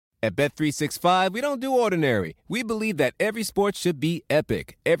At Bet365, we don't do ordinary. We believe that every sport should be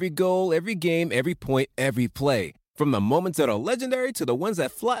epic. Every goal, every game, every point, every play. From the moments that are legendary to the ones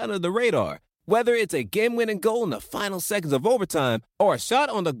that fly under the radar. Whether it's a game-winning goal in the final seconds of overtime or a shot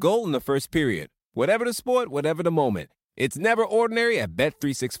on the goal in the first period. Whatever the sport, whatever the moment. It's never ordinary at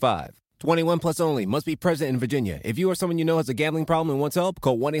Bet365. 21 plus only. Must be present in Virginia. If you or someone you know has a gambling problem and wants help,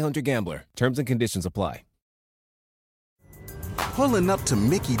 call 1-800-GAMBLER. Terms and conditions apply. Pulling up to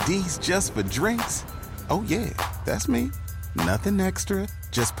Mickey D's just for drinks? Oh yeah, that's me. Nothing extra,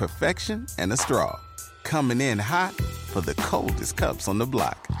 just perfection and a straw. Coming in hot for the coldest cups on the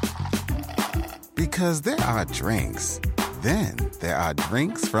block. Because there are drinks. Then there are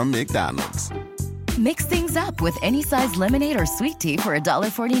drinks from McDonald's. Mix things up with any size lemonade or sweet tea for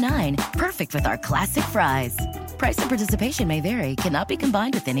 $1.49. Perfect with our classic fries. Price and participation may vary. Cannot be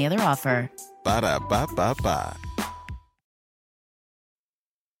combined with any other offer. Ba-da-ba-ba-ba.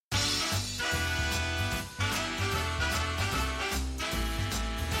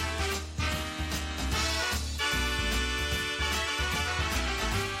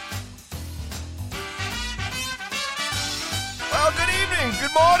 Well, good evening,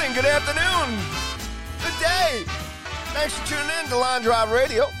 good morning, good afternoon, good day. Thanks for tuning in to Line Drive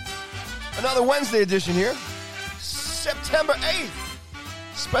Radio. Another Wednesday edition here. September 8th.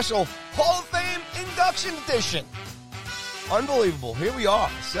 Special Hall of Fame induction edition. Unbelievable. Here we are,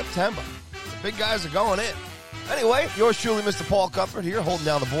 September. The big guys are going in. Anyway, yours truly, Mr. Paul Cuthbert here, holding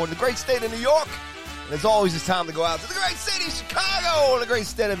down the board in the great state of New York. And as always, it's time to go out to the great city of Chicago and the great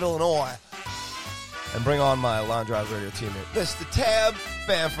state of Illinois. And bring on my Line Drive Radio teammate, Mr. Tab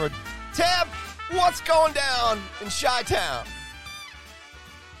Bamford. Tab, what's going down in Chi-Town?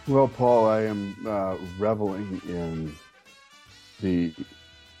 Well, Paul, I am reveling in the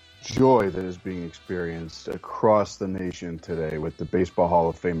joy that is being experienced across the nation today with the Baseball Hall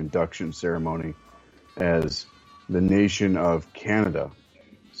of Fame induction ceremony as the nation of Canada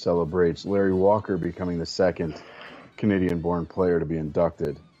celebrates Larry Walker becoming the second Canadian-born player to be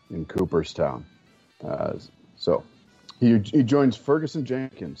inducted in Cooperstown. So he joins Ferguson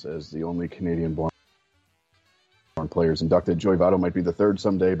Jenkins as the only Canadian-born players inducted. Joey Votto might be the third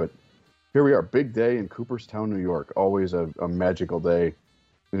someday, but here we are. Big day in Cooperstown, New York. Always a magical day.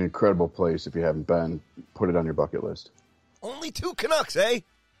 An incredible place. If you haven't been, put it on your bucket list. Only two Canucks, eh?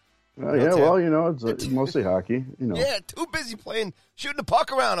 Yeah, well, you know, it's mostly hockey. You know. Yeah, too busy playing, shooting the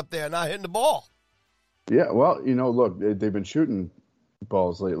puck around up there, not hitting the ball. Yeah, well, you know, look, they've been shooting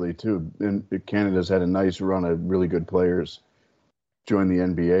balls lately too. And Canada's had a nice run of really good players join the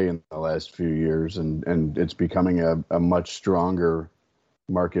NBA in the last few years, and it's becoming a much stronger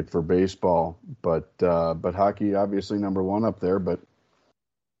market for baseball. But hockey, obviously number one up there. But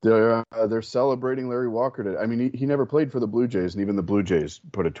they're celebrating Larry Walker today. I mean, he never played for the Blue Jays, and even the Blue Jays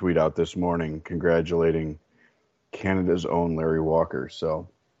put a tweet out this morning congratulating Canada's own Larry Walker. So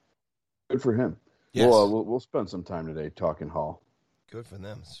good for him. Yes. We'll spend some time today talking Hall. Good for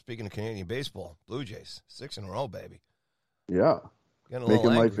them. Speaking of Canadian baseball, Blue Jays, 6 in a row, baby. Yeah.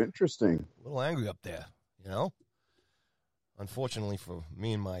 Making life interesting. A little angry up there, you know? Unfortunately for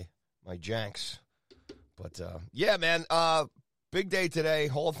me and my Janks. But, yeah, man, big day today.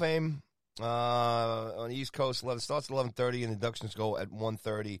 Hall of Fame on the East Coast. Starts at 11:30, and inductions go at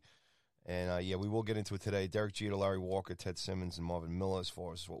 1:30. And, yeah, we will get into it today. Derek Jeter, Larry Walker, Ted Simmons, and Marvin Miller as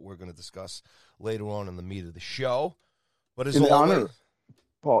far as what we're going to discuss later on in the meat of the show. But as always,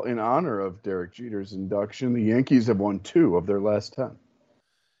 Paul, in honor of Derek Jeter's induction, the Yankees have won 2 of their last 10.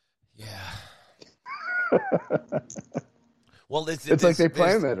 Yeah. Well, it's like they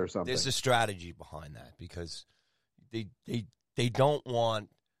planned that or something. There's a strategy behind that because they don't want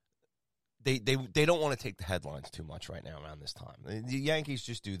they don't want to take the headlines too much right now around this time. The Yankees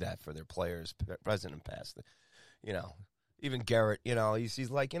just do that for their players, present and past. You know, even Garrett, you know, he's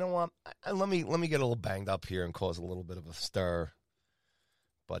like, you know what? Let me get a little banged up here and cause a little bit of a stir.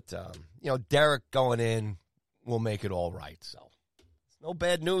 But you know, Derek going in will make it all right. So no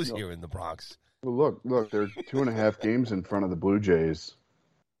bad news here in the Bronx. Well, look, they're 2.5 games in front of the Blue Jays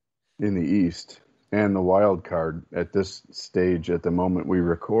in the East and the wild card at this stage at the moment we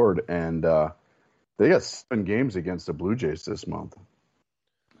record, and they got 7 games against the Blue Jays this month.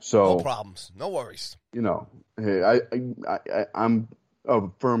 So no problems, no worries. You know, hey, I'm a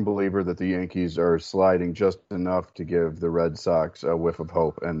firm believer that the Yankees are sliding just enough to give the Red Sox a whiff of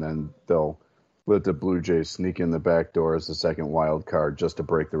hope, and then they'll let the Blue Jays sneak in the back door as the second wild card just to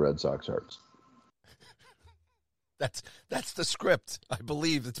break the Red Sox hearts. That's the script, I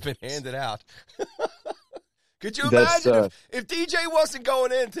believe, that's been handed out. Could you imagine if DJ wasn't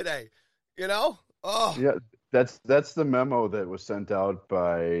going in today? You know? Oh. Yeah, That's the memo that was sent out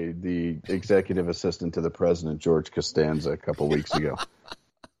by the executive assistant to the president, George Costanza, a couple weeks ago.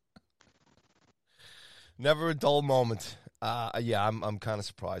 Never a dull moment. Yeah, I'm kind of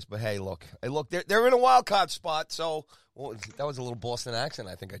surprised, but hey, look, they're in a wild card spot. So that was a little Boston accent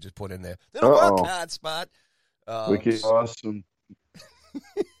I think I just put in there. They're in a wild card spot. Wicked awesome.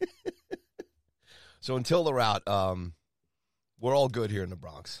 So until they're out, we're all good here in the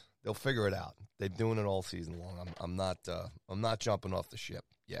Bronx. They'll figure it out. They're doing it all season long. I'm not jumping off the ship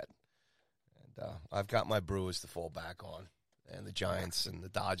yet. And I've got my Brewers to fall back on, and the Giants and the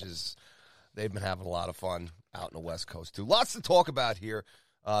Dodgers. They've been having a lot of fun out in the West Coast, too. Lots to talk about here,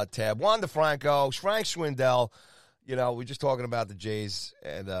 Tab. Wander Franco, Frank Schwindel. You know, we're just talking about the Jays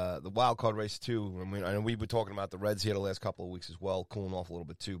and the wild card race, too. And we were talking about the Reds here the last couple of weeks as well, cooling off a little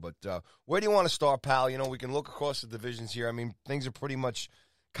bit, too. But where do you want to start, pal? You know, we can look across the divisions here. I mean, things are pretty much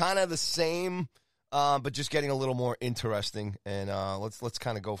kind of the same, but just getting a little more interesting. And let's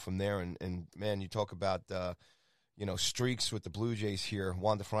kind of go from there. And man, you talk about streaks with the Blue Jays here.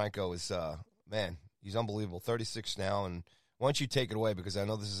 Wander Franco is, man, he's unbelievable. 36 now, and why don't you take it away, because I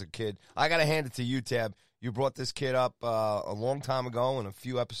know this is a kid. I got to hand it to you, Tab. You brought this kid up a long time ago in a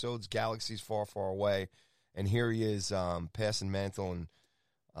few episodes, Galaxies Far, Far Away, and here he is passing mantle,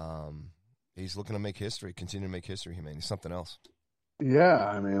 and he's looking to make history, continue to make history, man. He's something else. Yeah,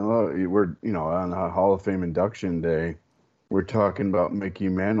 I mean, look, we're, on a Hall of Fame induction day, we're talking about Mickey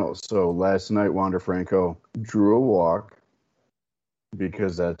Mantle. So last night, Wander Franco drew a walk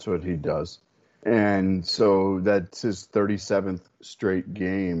because that's what he does. And so that's his 37th straight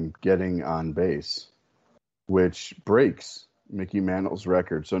game getting on base, which breaks Mickey Mantle's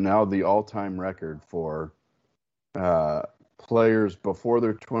record. So now the all-time record for players before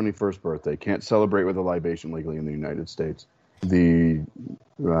their 21st birthday can't celebrate with a libation legally in the United States. The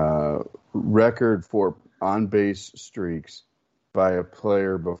record for on-base streaks by a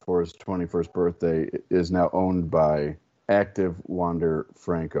player before his 21st birthday is now owned by active Wander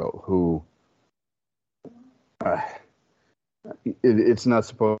Franco, who it's not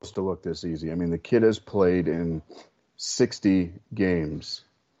supposed to look this easy. I mean, the kid has played in 60 games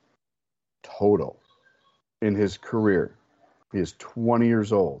total in his career. He is 20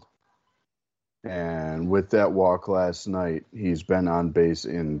 years old. And with that walk last night, he's been on base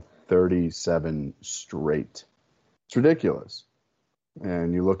in 37 straight. It's ridiculous.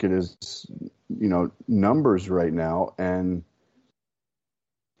 And you look at his, numbers right now, and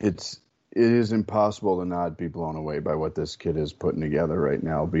it is impossible to not be blown away by what this kid is putting together right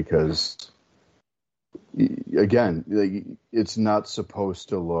now, because, again, it's not supposed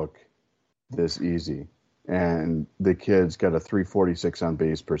to look this easy. And the kid's got a 346 on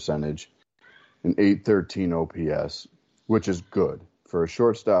base percentage, an 813 OPS, which is good. For a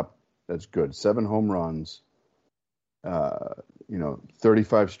shortstop, that's good. 7 home runs, 35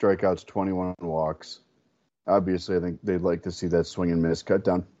 strikeouts, 21 walks. Obviously, I think they'd like to see that swing and miss cut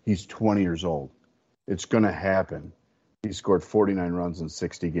down. He's 20 years old. It's going to happen. He scored 49 runs in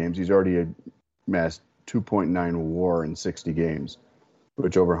 60 games. He's already amassed 2.9 WAR in 60 games,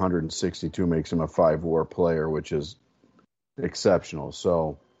 which over 162 makes him a 5 WAR player, which is exceptional.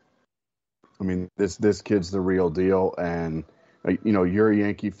 So, I mean, this kid's the real deal. And, you're a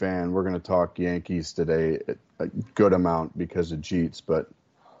Yankee fan. We're going to talk Yankees today a good amount because of Jeets. But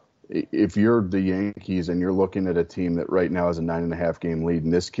if you're the Yankees and you're looking at a team that right now has a 9.5 game lead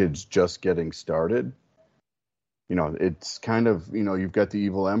and this kid's just getting started, it's kind of, you've got the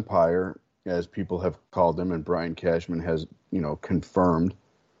evil empire, as people have called him, and Brian Cashman has, confirmed.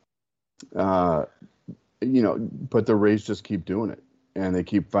 But the Rays just keep doing it. And they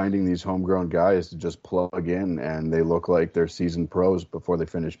keep finding these homegrown guys to just plug in, and they look like they're seasoned pros before they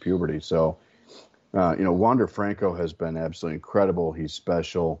finish puberty. So, Wander Franco has been absolutely incredible. He's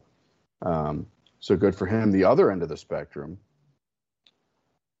special. So good for him. The other end of the spectrum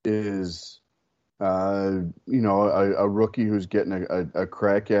is, a rookie who's getting a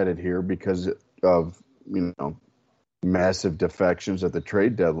crack at it here because of, massive defections at the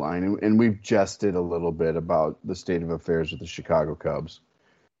trade deadline. And we've jested a little bit about the state of affairs with the Chicago Cubs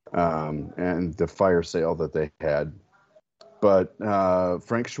and the fire sale that they had. But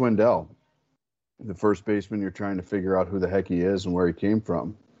Frank Schwindel, the first baseman you're trying to figure out who the heck he is and where he came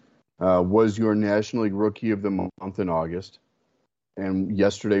from, was your National League Rookie of the Month in August. And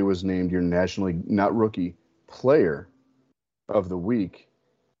yesterday was named your National League, not rookie, Player of the Week.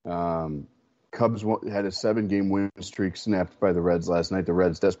 Cubs had a 7-game win streak snapped by the Reds last night. The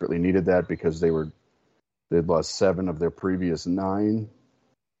Reds desperately needed that because they'd lost 7 of their previous 9,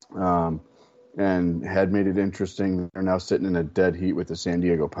 and had made it interesting. They're now sitting in a dead heat with the San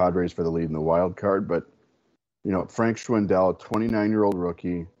Diego Padres for the lead in the wild card. But Frank Schwindel, 29-year-old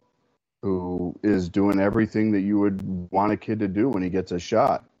rookie who is doing everything that you would want a kid to do when he gets a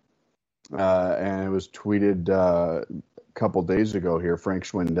shot. And it was tweeted a couple days ago here. Frank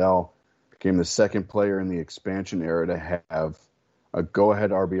Schwindel became the second player in the expansion era to have a go-ahead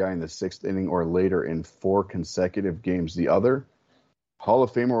RBI in the sixth inning or later in 4 consecutive games. The other, Hall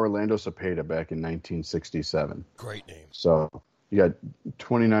of Famer Orlando Cepeda back in 1967. Great name. So you got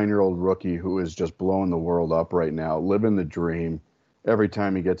 29-year-old rookie who is just blowing the world up right now, living the dream. Every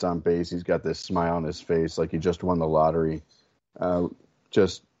time he gets on base, he's got this smile on his face like he just won the lottery. You're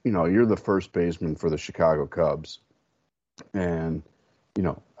the first baseman for the Chicago Cubs. And,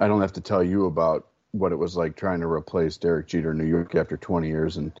 I don't have to tell you about what it was like trying to replace Derek Jeter in New York after 20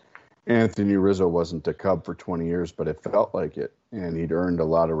 years. And Anthony Rizzo wasn't a Cub for 20 years, but it felt like it. And he'd earned a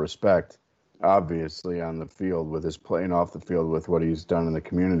lot of respect, obviously, on the field with his playing off the field with what he's done in the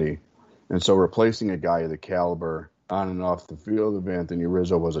community. And so replacing a guy of the caliber on and off the field of Anthony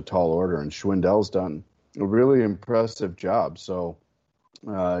Rizzo was a tall order, and Schwindel's done a really impressive job. So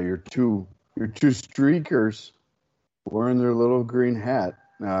your two streakers wearing their little green hat,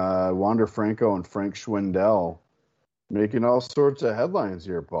 Wander Franco and Frank Schwindel, making all sorts of headlines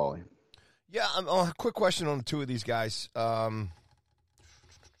here, Paulie. Yeah, a quick question on the two of these guys.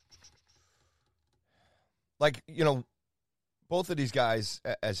 Both of these guys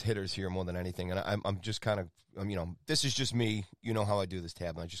as hitters here more than anything, and I'm just kind of, this is just me. You know how I do this,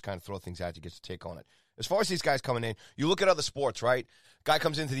 Tab, and I just kind of throw things out to get your take on it. As far as these guys coming in, you look at other sports, right? Guy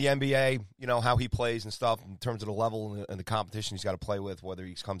comes into the NBA, how he plays and stuff in terms of the level and the competition he's got to play with, whether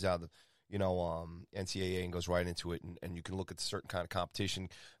he comes out of the, NCAA and goes right into it, and you can look at certain kind of competition.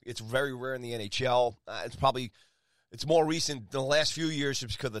 It's very rare in the NHL. It's more recent the last few years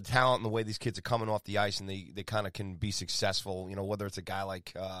just because of the talent and the way these kids are coming off the ice, and they kind of can be successful, whether it's a guy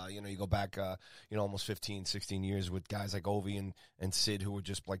like, you go back, almost 15, 16 years with guys like Ovi and Sid who were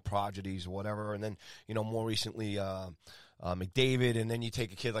just like prodigies or whatever. And then, more recently, McDavid, and then you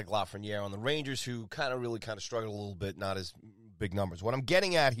take a kid like Lafreniere on the Rangers who kind of struggled a little bit, not as big numbers. What I'm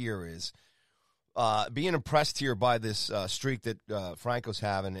getting at here is being impressed here by this streak that Franco's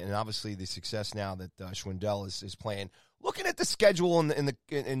having, and obviously the success now that Schwindel is playing. Looking at the schedule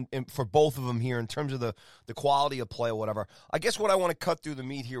and for both of them here in terms of the quality of play or whatever, I guess what I want to cut through the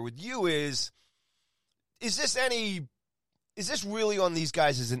meat here with you is this really on these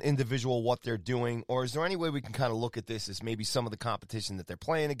guys as an individual, what they're doing, or is there any way we can kind of look at this as maybe some of the competition that they're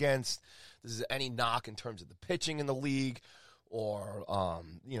playing against? Is there any knock in terms of the pitching in the league? Or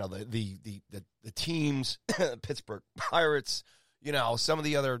the teams, Pittsburgh Pirates, some of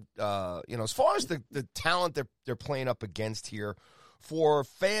the other, as far as the talent they're playing up against here, for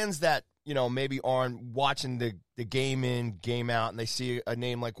fans that maybe aren't watching the game in, game out, and they see a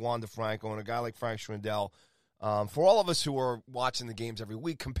name like Wander Franco and a guy like Frank Schwindel, for all of us who are watching the games every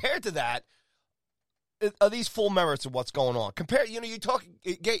week, compared to that, are these full merits of what's going on? You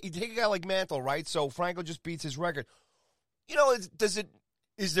take a guy like Mantle, right? So Franco just beats his record.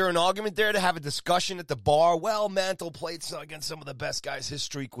 Is there an argument there to have a discussion at the bar? Well, Mantle played against some of the best guys. His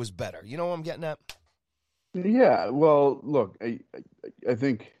streak was better. You know what I'm getting at? Yeah, well, look, I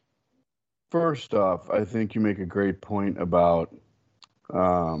think, first off, I think you make a great point about,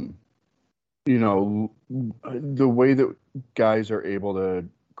 the way that guys are able to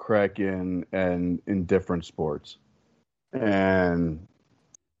crack in different sports. And,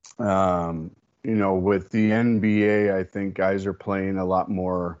 with the NBA, I think guys are playing a lot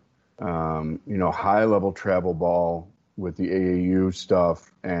more, high-level travel ball with the AAU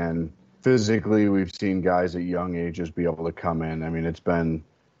stuff. And physically, we've seen guys at young ages be able to come in. I mean, it's been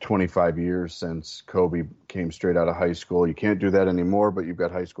 25 years since Kobe came straight out of high school. You can't do that anymore, but you've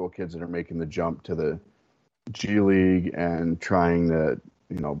got high school kids that are making the jump to the G League and trying to,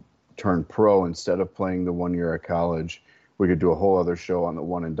 turn pro instead of playing the 1 year at college. We could do a whole other show on the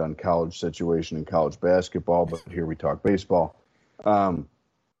one-and-done college situation in college basketball, but here we talk baseball. In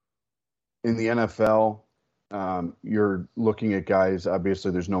the NFL, you're looking at guys, obviously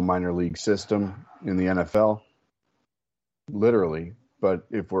there's no minor league system in the NFL, literally. But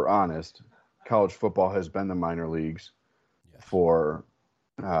if we're honest, college football has been the minor leagues for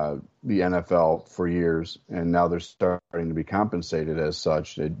the NFL for years, and now they're starting to be compensated as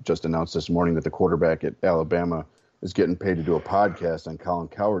such. They just announced this morning that the quarterback at Alabama is getting paid to do a podcast on Colin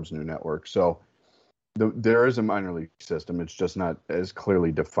Cowherd's new network. So there is a minor league system. It's just not as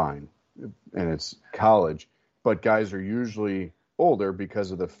clearly defined, and it's college. But guys are usually older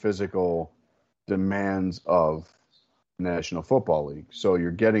because of the physical demands of the National Football League. So you're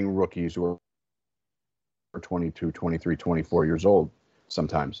getting rookies who are 22, 23, 24 years old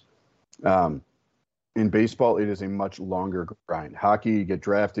sometimes. In baseball, it is a much longer grind. Hockey, you get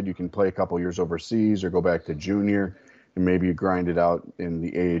drafted, you can play a couple years overseas or go back to junior, and maybe you grind it out in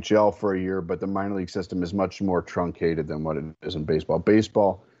the AHL for a year, but the minor league system is much more truncated than what it is in baseball.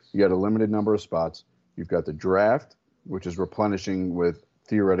 Baseball, you got a limited number of spots. You've got the draft, which is replenishing with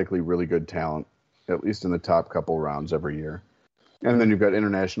theoretically really good talent, at least in the top couple rounds every year. And then you've got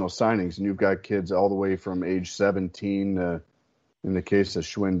international signings, and you've got kids all the way from age 17 to, in the case of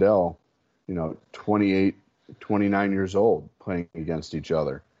Schwindel, 28, 29 years old playing against each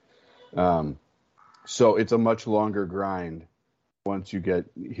other. So it's a much longer grind once you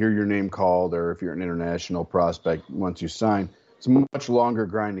hear your name called, or if you're an international prospect, once you sign. It's a much longer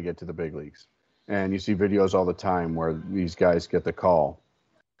grind to get to the big leagues. And you see videos all the time where these guys get the call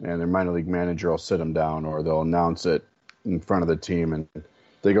and their minor league manager will sit them down, or they'll announce it in front of the team, and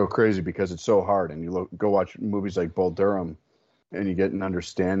they go crazy because it's so hard. And you go watch movies like Bull Durham, and you get an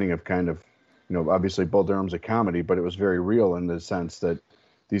understanding of kind of, obviously Bull Durham's a comedy, but it was very real in the sense that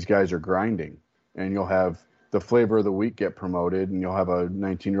these guys are grinding, and you'll have the flavor of the week get promoted, and you'll have a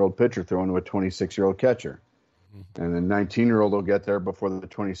 19-year-old pitcher thrown to a 26-year-old catcher. And the 19-year-old will get there before the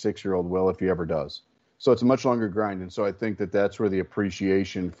 26-year-old will, if he ever does. So it's a much longer grind. And so I think that that's where the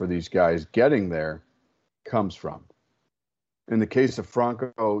appreciation for these guys getting there comes from. In the case of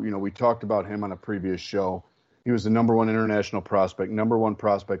Franco, we talked about him on a previous show. He was the number one international prospect, number one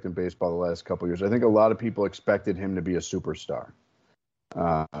prospect in baseball the last couple of years. I think a lot of people expected him to be a superstar.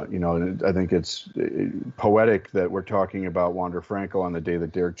 And I think it's poetic that we're talking about Wander Franco on the day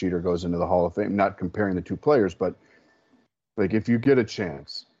that Derek Jeter goes into the Hall of Fame, not comparing the two players, but like if you get a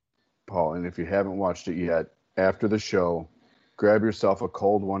chance, Paul, and if you haven't watched it yet, after the show, grab yourself a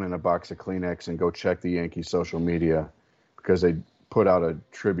cold one and a box of Kleenex and go check the Yankees social media, because they put out a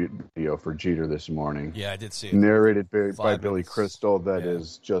tribute video for Jeter this morning. Yeah, I did see it. Narrated by Billy Crystal. That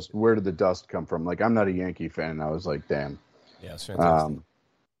is just, where did the dust come from? Like, I'm not a Yankee fan, and I was like, damn. Yeah, it's fantastic.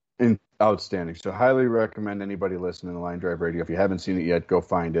 Outstanding. So highly recommend anybody listening to Line Drive Radio. If you haven't seen it yet, go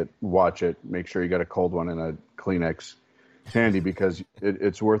find it, watch it. Make sure you got a cold one and a Kleenex handy, because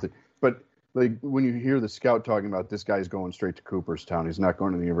it's worth it. But like when you hear the scout talking about this guy's going straight to Cooperstown, he's not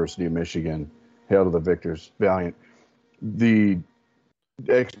going to the University of Michigan. Hail to the victors, valiant. The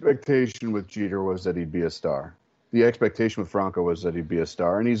expectation with Jeter was that he'd be a star. The expectation with Franco was that he'd be a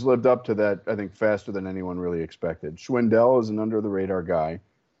star, and he's lived up to that, I think, faster than anyone really expected. Schwindel is an under-the-radar guy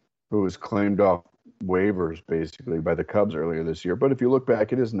who was claimed off waivers, basically, by the Cubs earlier this year. But if you look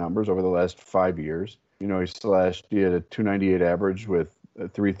back at his numbers over the last 5 years, he had a 298 average with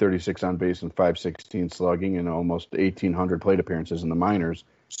 336 on base and 516 slugging and almost 1,800 plate appearances in the minors.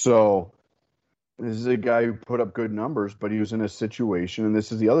 So this is a guy who put up good numbers, but he was in a situation, and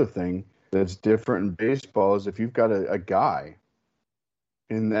this is the other thing that's different in baseball, is if you've got a guy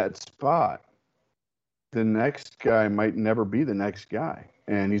in that spot, the next guy might never be the next guy.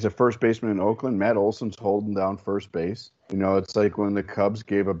 And he's a first baseman in Oakland. Matt Olson's holding down first base. It's like when the Cubs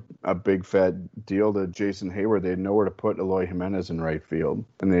gave a big fat deal to Jason Hayward, they had nowhere to put Eloy Jimenez in right field.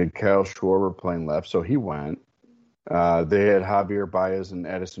 And they had Kyle Schwarber playing left, so he went. They had Javier Baez and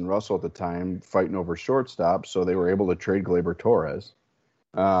Addison Russell at the time fighting over shortstop, so they were able to trade Gleyber Torres.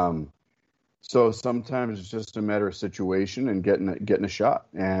 So sometimes it's just a matter of situation and getting a shot.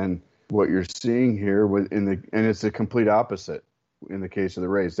 And what you're seeing here and it's the complete opposite in the case of the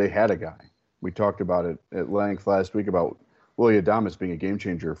Rays. They had a guy. We talked about it at length last week about Willy Adames being a game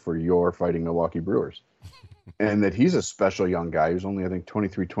changer for your fighting Milwaukee Brewers. And that he's a special young guy who's only, I think,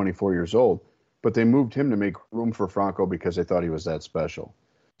 23, 24 years old. But they moved him to make room for Franco because they thought he was that special.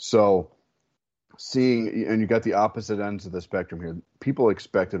 So and you got the opposite ends of the spectrum here. People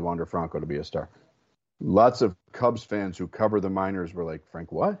expected Wander Franco to be a star. Lots of Cubs fans who cover the minors were like,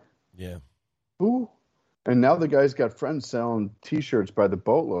 Frank, what? Yeah. Who? And now the guy's got friends selling T-shirts by the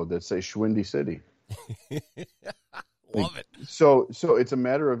boatload that say Schwindy City. Love it. So it's a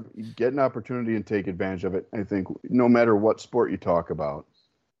matter of get an opportunity and take advantage of it. I think no matter what sport you talk about,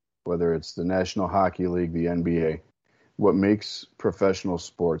 whether it's the National Hockey League, the NBA, what makes professional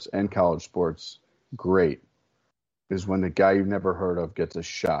sports and college sports great is when the guy you've never heard of gets a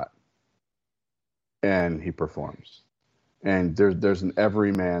shot and he performs. And there's an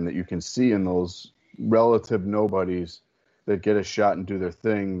everyman that you can see in those relative nobodies that get a shot and do their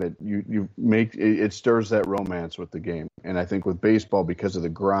thing, that you make it stirs that romance with the game. And I think with baseball, because of the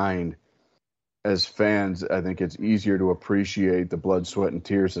grind, as fans, I think it's easier to appreciate the blood, sweat, and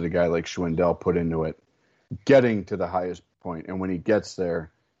tears that a guy like Schwindel put into it, getting to the highest point, and when he gets there,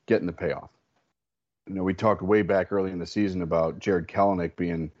 getting the payoff. We talked way back early in the season about Jared Kelenic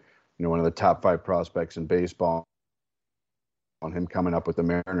being, one of the top 5 prospects in baseball. and him coming up with the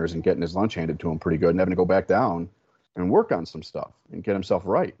Mariners and getting his lunch handed to him pretty good and having to go back down and work on some stuff and get himself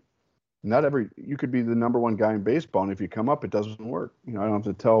right. You could be the number one guy in baseball, and if you come up, it doesn't work. I don't have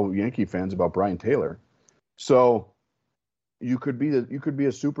to tell Yankee fans about Brian Taylor. So you could be a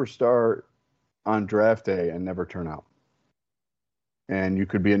superstar on draft day and never turn out. And you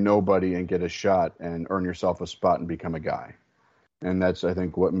could be a nobody and get a shot and earn yourself a spot and become a guy. And that's, I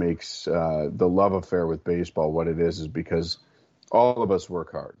think, what makes the love affair with baseball what it is because all of us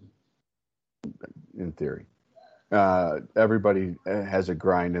work hard, in theory. Everybody has a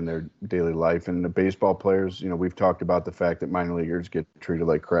grind in their daily life. And the baseball players, we've talked about the fact that minor leaguers get treated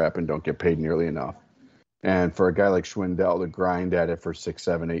like crap and don't get paid nearly enough. And for a guy like Schwindel to grind at it for 6,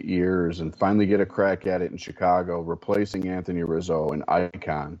 7, 8 years and finally get a crack at it in Chicago, replacing Anthony Rizzo, an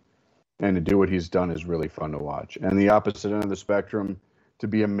icon, and to do what he's done is really fun to watch. And the opposite end of the spectrum, to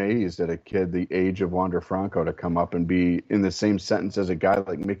be amazed at a kid the age of Wander Franco to come up and be in the same sentence as a guy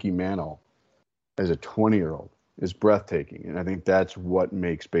like Mickey Mantle as a 20-year-old is breathtaking. And I think that's what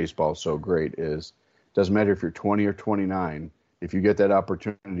makes baseball so great is it doesn't matter if you're 20 or 29, if you get that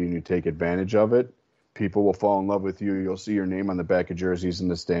opportunity and you take advantage of it, people will fall in love with you. You'll see your name on the back of jerseys in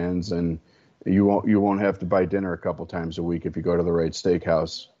the stands, and you won't have to buy dinner a couple times a week if you go to the right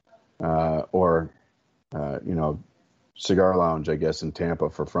steakhouse or cigar lounge, I guess, in Tampa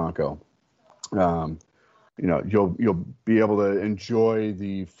for Franco. You'll be able to enjoy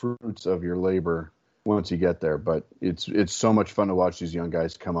the fruits of your labor once you get there. But it's so much fun to watch these young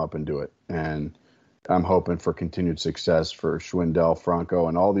guys come up and do it, and I'm hoping for continued success for Schwindel, Franco,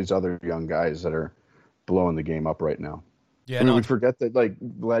 and all these other young guys that are blowing the game up right now. Yeah, we forget that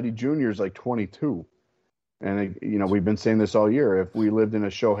Vladdy Jr. is 22. And, we've been saying this all year. If we lived in a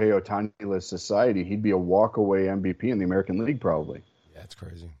Shohei Ohtani-less society, he'd be a walk-away MVP in the American League probably. Yeah, it's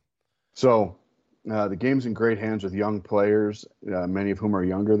crazy. So the game's in great hands with young players, many of whom are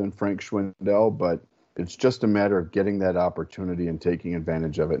younger than Frank Schwindel, but it's just a matter of getting that opportunity and taking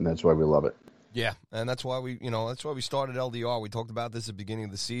advantage of it, and that's why we love it. Yeah, and that's why we started LDR. We talked about this at the beginning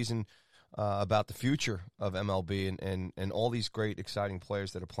of the season. About the future of MLB and all these great, exciting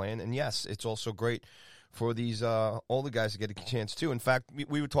players that are playing. And, yes, it's also great for these older guys to get a chance, too. In fact,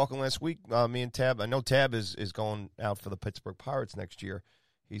 we were talking last week, me and Tab. I know Tab is going out for the Pittsburgh Pirates next year.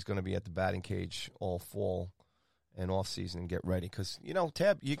 He's going to be at the batting cage all fall and off season and get ready. Because,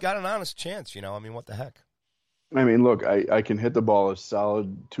 Tab, you got an honest chance, what the heck? I mean, look, I can hit the ball a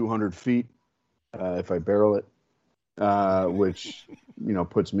solid 200 feet if I barrel it. Which,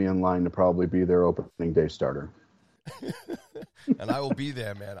 puts me in line to probably be their opening day starter. And I will be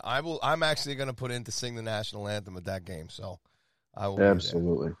there, man. I'm actually going to put in to sing the national anthem at that game, so I will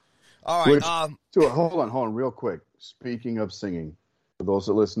absolutely. Be there. All right. So hold on, real quick. Speaking of singing, for those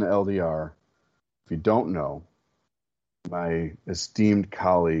that listen to LDR, if you don't know, my esteemed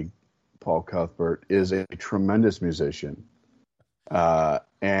colleague Paul Cuthbert is a tremendous musician.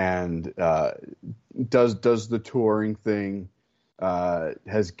 And does the touring thing,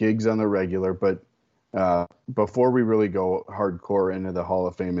 has gigs on the regular, but before we really go hardcore into the Hall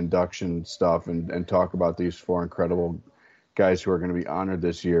of Fame induction stuff and talk about these 4 incredible guys who are going to be honored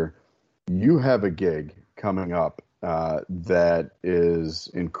this year, you have a gig coming up that is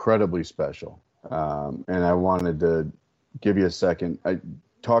incredibly special. And I wanted to give you a second. I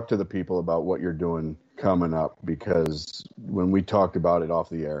talk to the people about what you're doing coming up, because when we talked about it off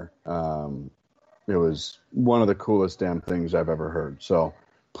the air, it was one of the coolest damn things I've ever heard. So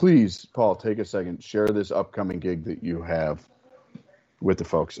please, Paul, take a second, share this upcoming gig that you have with the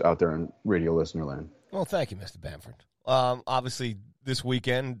folks out there in radio listener land. Well, thank you, Mr. Bamford. Obviously, this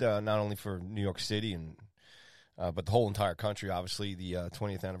weekend, not only for New York City but the whole entire country, obviously the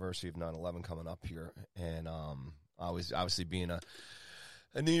 20th anniversary of 9/11 coming up here, and I was obviously being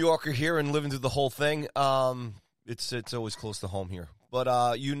a New Yorker here and living through the whole thing. It's always close to home here. But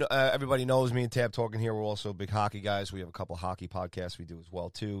everybody knows me and Tab talking here. We're also big hockey guys. We have a couple of hockey podcasts we do as well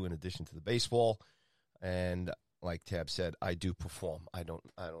too, in addition to the baseball. And like Tab said, I do perform. I don't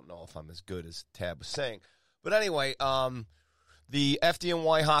know if I'm as good as Tab was saying, but anyway, the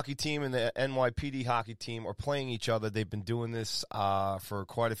FDNY hockey team and the NYPD hockey team are playing each other. They've been doing this for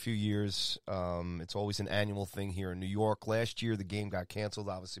quite a few years. It's always an annual thing here in New York. Last year, the game got canceled,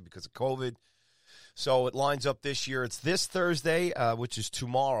 obviously, because of COVID. So it lines up this year. It's this Thursday, which is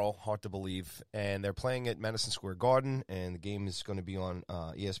tomorrow, hard to believe. And they're playing at Madison Square Garden, and the game is going to be on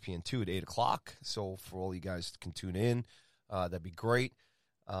ESPN2 at 8 o'clock. So for all you guys can tune in, that'd be great.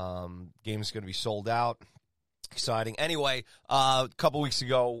 Game is going to be sold out. Exciting. Anyway, a couple weeks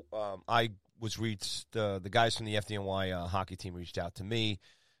ago, I was reached. The guys from the FDNY hockey team reached out to me,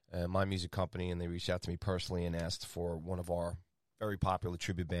 my music company, and they reached out to me personally and asked for one of our very popular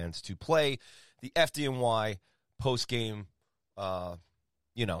tribute bands to play the FDNY post-game,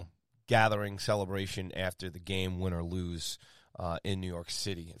 gathering celebration after the game, win or lose, in New York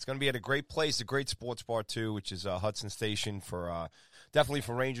City. It's going to be at a great place, a great sports bar too, which is Hudson Station for definitely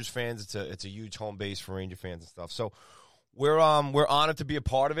for Rangers fans. It's a huge home base for Ranger fans and stuff. So we're honored to be a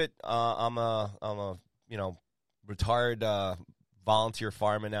part of it. I'm a retired volunteer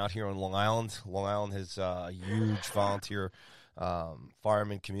fireman out here on Long Island. Long Island has a huge volunteer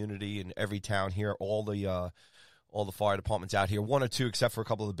fireman community in every town here. All the fire departments out here, one or two, except for a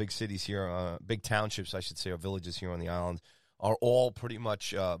couple of the big cities here, big townships, I should say, or villages here on the island, are all pretty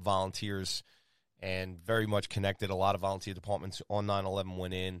much volunteers and very much connected. A lot of volunteer departments on 9/11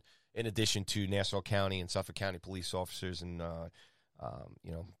 went in addition to Nassau County and Suffolk County police officers and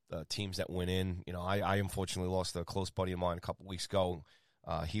teams that went in. I unfortunately lost a close buddy of mine a couple weeks ago.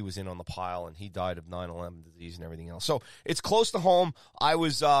 He was in on the pile, and he died of 9/11 disease and everything else. So it's close to home. I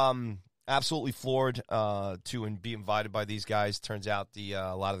was absolutely floored to be invited by these guys. Turns out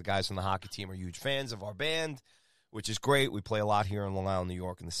a lot of the guys on the hockey team are huge fans of our band, which is great. We play a lot here in Long Island, New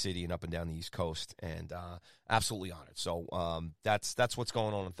York, in the city, and up and down the East Coast, and absolutely honored. So that's what's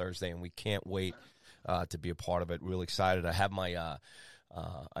going on Thursday, and we can't wait to be a part of it. Really excited. I have my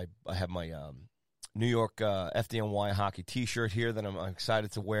New York FDNY hockey T-shirt here that I'm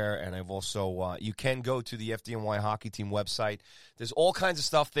excited to wear, and I've also you can go to the FDNY hockey team website. There's all kinds of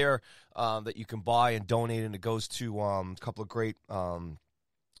stuff there that you can buy and donate, and it goes to a couple of great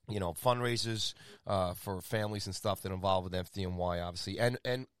fundraisers for families and stuff that are involved with FDNY, obviously,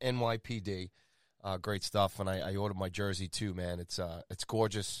 and NYPD. Great stuff, and I ordered my jersey too, man. It's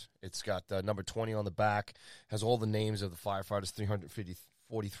gorgeous. It's got number 20 on the back. Has all the names of the firefighters,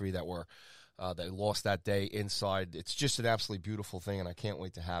 343 that were that lost that day inside. It's just an absolutely beautiful thing, and I can't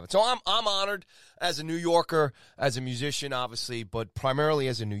wait to have it. So I'm honored as a New Yorker, as a musician, obviously, but primarily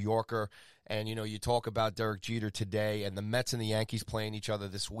as a New Yorker. And, you talk about Derek Jeter today and the Mets and the Yankees playing each other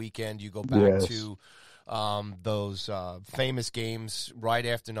this weekend. You go back to those famous games right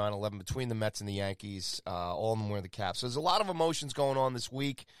after 9/11 between the Mets and the Yankees, all of them wearing the caps. So there's a lot of emotions going on this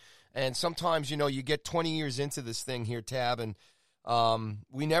week. And sometimes, you get 20 years into this thing here, Tab, and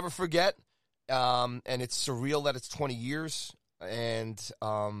we never forget. And it's surreal that it's 20 years. And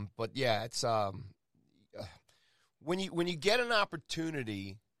but, yeah, it's when you get an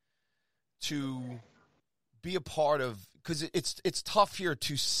opportunity to be a part of, because it's tough here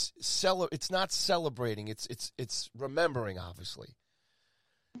to celebrate. It's not celebrating. It's remembering, obviously.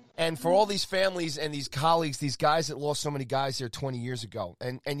 And for all these families and these colleagues, these guys that lost so many guys here 20 years ago.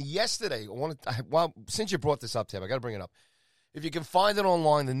 And yesterday, since you brought this up, Tab, I got to bring it up. If you can find it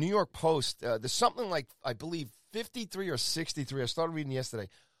online, the New York Post, there's something like, I believe, 53 or 63. I started reading yesterday.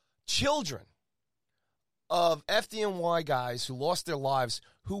 Children of FDNY guys who lost their lives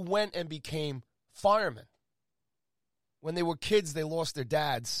who went and became firemen. When they were kids, they lost their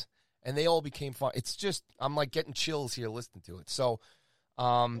dads, and they all became firemen. It's just, I'm like getting chills here listening to it. So,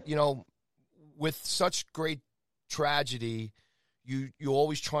 with such great tragedy, you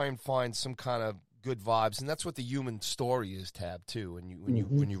always try and find some kind of good vibes, and that's what the human story is, Tab, too. And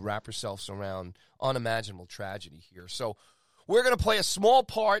when you wrap yourselves around unimaginable tragedy here. So we're going to play a small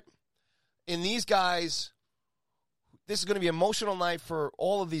part in these guys. This is going to be an emotional night for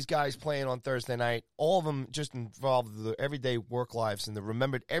all of these guys playing on Thursday night. All of them just involved in the everyday work lives, and they're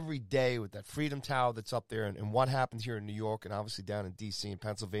remembered every day with that Freedom Tower that's up there and what happened here in New York and obviously down in D.C. and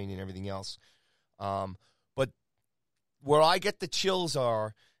Pennsylvania and everything else. But where I get the chills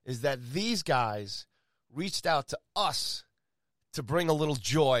is that these guys reached out to us to bring a little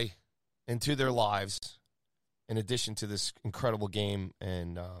joy into their lives in addition to this incredible game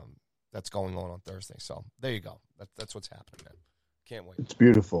and that's going on Thursday. So there you go. That's what's happening, man. Can't wait. It's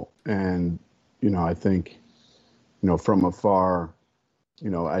beautiful. And, I think, from afar,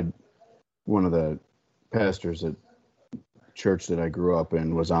 one of the pastors at church that I grew up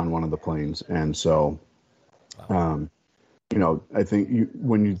in was on one of the planes. And so, I think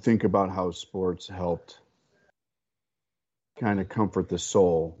when you think about how sports helped kind of comfort the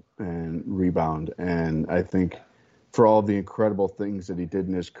soul and rebound, and I think for all the incredible things that he did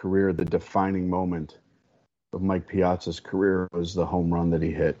in his career, the defining moment of Mike Piazza's career was the home run that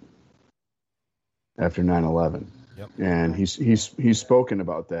he hit after 9/11. Yep. And he's spoken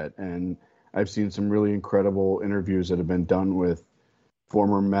about that. And I've seen some really incredible interviews that have been done with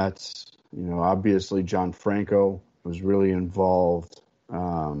former Mets. Obviously John Franco was really involved.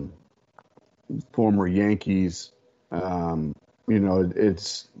 Former Yankees.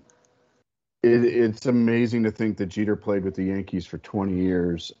 It's amazing to think that Jeter played with the Yankees for 20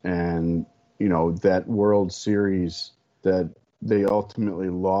 years, and that World Series that they ultimately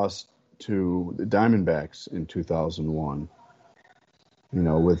lost to the Diamondbacks in 2001,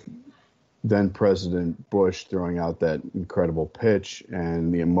 with then President Bush throwing out that incredible pitch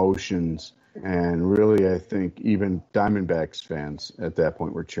and the emotions. And really, I think even Diamondbacks fans at that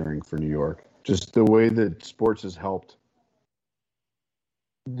point were cheering for New York. Just the way that sports has helped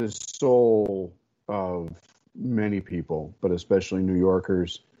the soul of many people, but especially New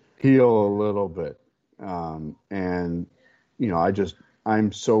Yorkers, heal a little bit.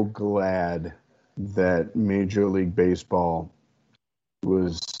 I'm so glad that Major League Baseball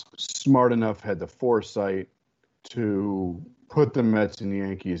was smart enough, had the foresight to put the Mets and the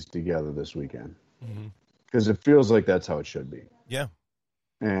Yankees together this weekend. Because it feels like that's how it should be. Yeah.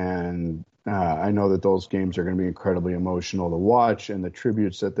 And I know that those games are going to be incredibly emotional to watch, and the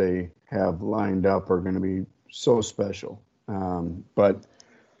tributes that they have lined up are going to be so special. But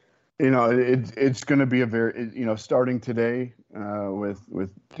it's going to be a very, starting today with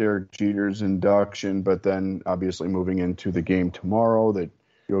Derek Jeter's induction, but then obviously moving into the game tomorrow that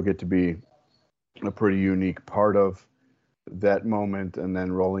you'll get to be a pretty unique part of that moment, and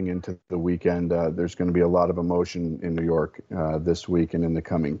then rolling into the weekend, there's going to be a lot of emotion in New York this week and in the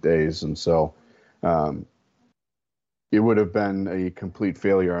coming days. And so it would have been a complete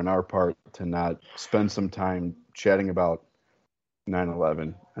failure on our part to not spend some time chatting about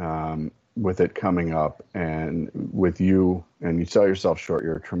 9/11 with it coming up, and with you. And you sell yourself short.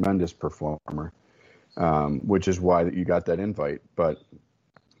 You're a tremendous performer, which is why that you got that invite. But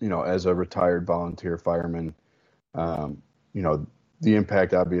as a retired volunteer fireman, the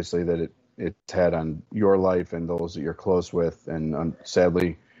impact obviously that it's had on your life and those that you're close with, and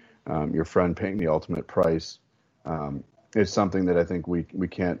sadly, your friend paying the ultimate price, is something that I think we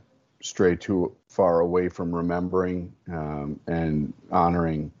can't stray too far away from remembering and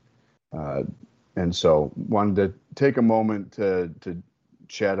honoring. And so wanted to take a moment to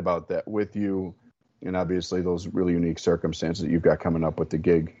chat about that with you, and obviously those really unique circumstances that you've got coming up with the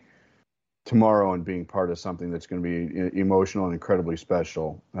gig tomorrow, and being part of something that's going to be emotional and incredibly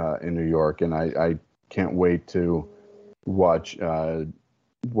special in New York. And I can't wait to watch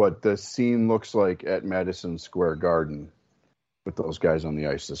what the scene looks like at Madison Square Garden with those guys on the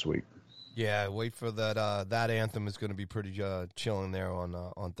ice this week. Yeah, wait for that. That anthem is going to be pretty chilling there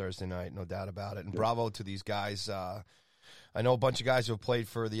on Thursday night, no doubt about it. And bravo to these guys. I know a bunch of guys who have played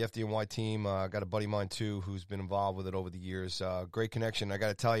for the FDNY team. I got a buddy of mine too who's been involved with it over the years. Great connection. I got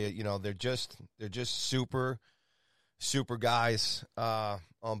to tell you, they're just super guys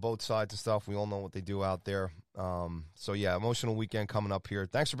on both sides of stuff. We all know what they do out there. So yeah, emotional weekend coming up here.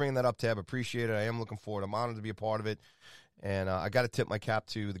 Thanks for bringing that up, Tab. Appreciate it. I am looking forward. I'm honored to be a part of it. And I got to tip my cap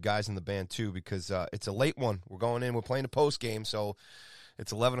to the guys in the band too, because it's a late one. We're going in. We're playing a post game, so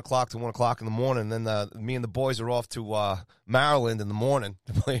it's 11 o'clock to 1 o'clock in the morning. And then me and the boys are off to Maryland in the morning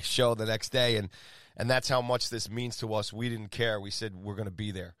to play a show the next day. And that's how much this means to us. We didn't care. We said we're going to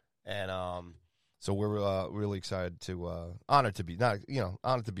be there. And so we're really excited honored to be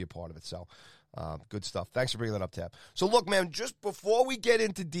a part of it. So good stuff. Thanks for bringing that up, Tab. So look, man, just before we get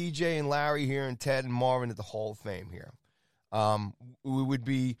into DJ and Larry here and Ted and Marvin at the Hall of Fame here, we would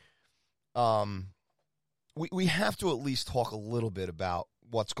be we have to at least talk a little bit about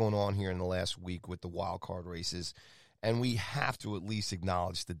what's going on here in the last week with the wild card races, and we have to at least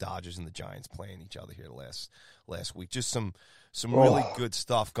acknowledge the Dodgers and the Giants playing each other here last week. Just some really good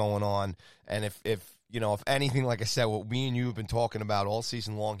stuff going on. And if anything, like I said, what me and you have been talking about all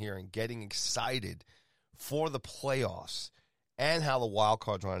season long here and getting excited for the playoffs and how the wild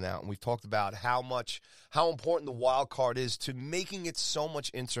card's running out. And we've talked about how important the wild card is to making it so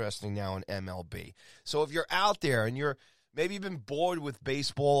much interesting now in MLB. So if you're out there and maybe you've been bored with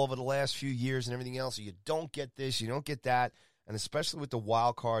baseball over the last few years and everything else, you don't get this, you don't get that, and especially with the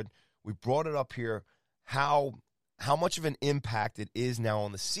wild card, we brought it up here, how much of an impact it is now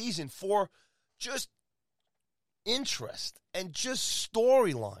on the season for just interest and just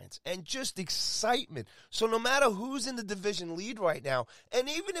storylines and just excitement. So no matter who's in the division lead right now, and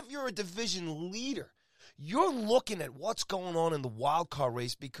even if you're a division leader, you're looking at what's going on in the wild card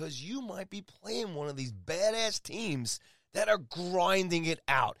race because you might be playing one of these badass teams that are grinding it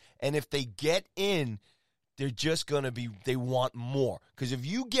out. And if they get in, they're just going to they want more. Because if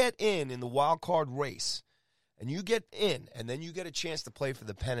you get in the wild card race and you get in and then you get a chance to play for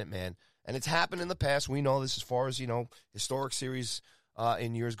the pennant, man, and it's happened in the past. We know this as far as, historic series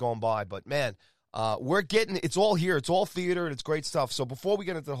in years gone by. But, man, it's all here. It's all theater, and it's great stuff. So before we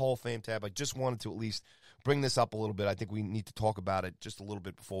get into the Hall of Fame tab, I just wanted to at least bring this up a little bit. I think we need to talk about it just a little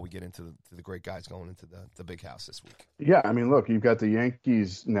bit before we get into the great guys going into the big house this week. Yeah, I mean, look, you've got the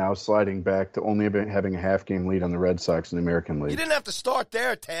Yankees now sliding back to only having a half-game lead on the Red Sox in the American League. You didn't have to start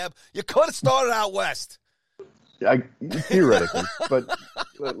there, Tab. You could have started out west. Theoretically, but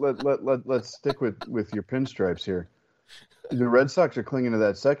let's stick with your pinstripes here. The Red Sox are clinging to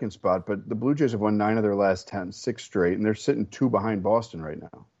that second spot, but the Blue Jays have won 9 of their last 10, 6 straight, and they're sitting 2 behind Boston right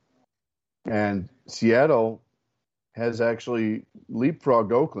now. And Seattle has actually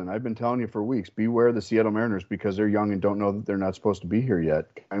leapfrogged Oakland. I've been telling you for weeks, beware the Seattle Mariners because they're young and don't know that they're not supposed to be here yet,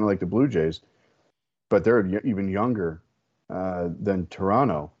 kind of like the Blue Jays. But they're even younger than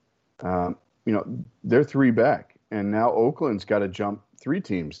Toronto. They're 3 back. And now Oakland's got to jump 3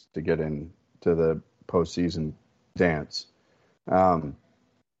 teams to get into the postseason dance.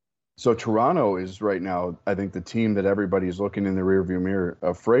 So Toronto is right now, I think, the team that everybody's looking in the rearview mirror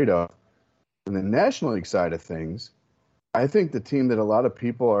afraid of. In the National League side of things, I think the team that a lot of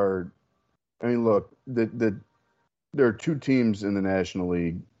people are, I mean, look, there are 2 teams in the National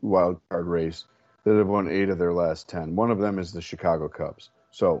League wild card race that have won 8 of their last 10. One of them is the Chicago Cubs.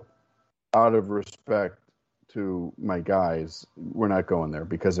 So out of respect to my guys, we're not going there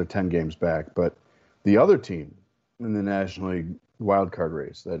because they're 10 games back. But the other team in the National League wild card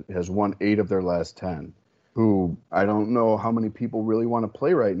race that has won 8 of their last 10, who I don't know how many people really want to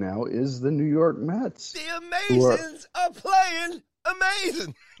play right now, is the New York Mets. The Amazins are playing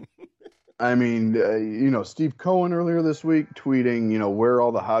amazing. I mean, Steve Cohen earlier this week tweeting, where are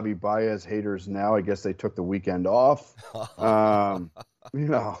all the Javi Baez haters now? I guess they took the weekend off.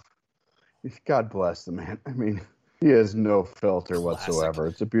 God bless the man. I mean, he has no filter whatsoever.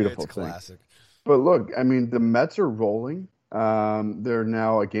 It's a beautiful thing. Classic. But look, I mean, the Mets are rolling. They're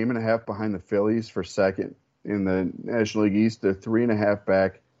now a game and a half behind the Phillies for second in the National League East. They're 3.5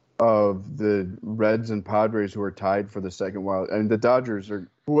 back of the Reds and Padres, who are tied for the second wild. And the Dodgers are,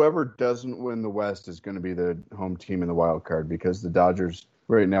 whoever doesn't win the West is going to be the home team in the wild card, because the Dodgers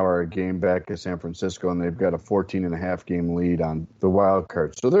right now are a game back of San Francisco, and they've got a 14.5 game lead on the wild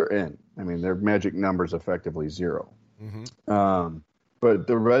card. So they're in. I mean, their magic number's effectively 0. Mm-hmm. But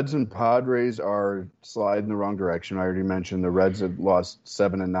the Reds and Padres are sliding the wrong direction. I already mentioned the Reds had lost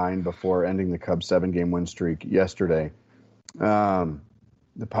 7-9 before ending the Cubs' 7-game win streak yesterday.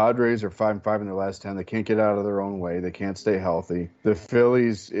 The Padres are 5-5 in their last 10. They can't get out of their own way. They can't stay healthy. The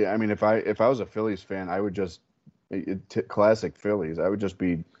Phillies, I mean, if I was a Phillies fan, I would just classic Phillies. I would just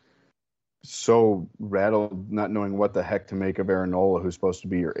be so rattled, not knowing what the heck to make of Aaron Nola, who's supposed to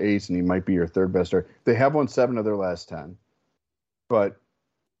be your ace, and he might be your third best starter. They have won 7 of their last 10. But,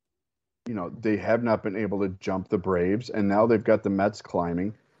 they have not been able to jump the Braves, and now they've got the Mets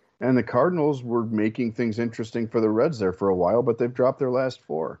climbing. And the Cardinals were making things interesting for the Reds there for a while, but they've dropped their last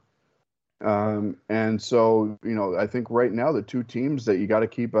 4. And so, I think right now the 2 teams that you got to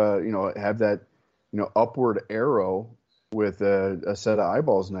keep, have that, upward arrow with a set of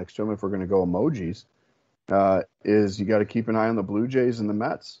eyeballs next to them, if we're going to go emojis, is you got to keep an eye on the Blue Jays and the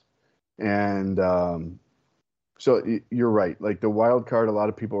Mets. And, so you're right. Like the wild card, a lot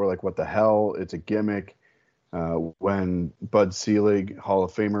of people were like, what the hell? It's a gimmick. When Bud Selig, Hall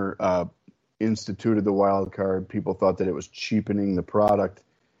of Famer, instituted the wild card, people thought that it was cheapening the product.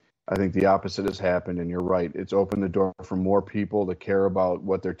 I think the opposite has happened, and you're right. It's opened the door for more people to care about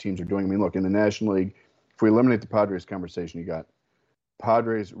what their teams are doing. I mean, look, in the National League, if we eliminate the Padres conversation, you got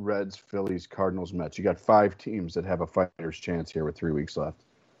Padres, Reds, Phillies, Cardinals, Mets. You got 5 teams that have a fighter's chance here with 3 weeks left.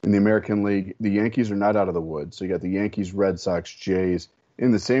 In the American League, the Yankees are not out of the woods. So you got the Yankees, Red Sox, Jays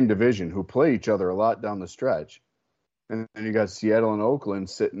in the same division who play each other a lot down the stretch. And then you got Seattle and Oakland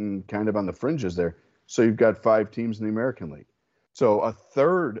sitting kind of on the fringes there. So you've got 5 teams in the American League. So a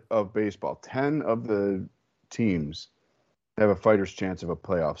third of baseball, 10 of the teams have a fighter's chance of a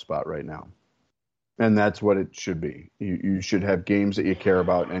playoff spot right now. And that's what it should be. You should have games that you care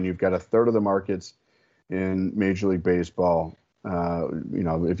about, and you've got a third of the markets in Major League Baseball.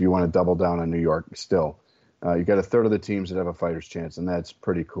 If you want to double down on New York still, you got a third of the teams that have a fighter's chance, and that's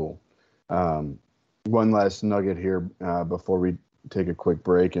pretty cool. One last nugget here before we take a quick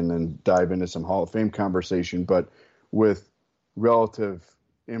break and then dive into some Hall of Fame conversation, but with relative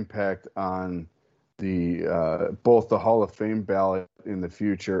impact on the both the Hall of Fame ballot in the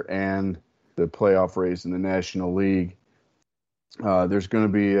future and the playoff race in the National League, there's going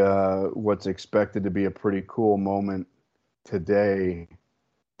to be what's expected to be a pretty cool moment today.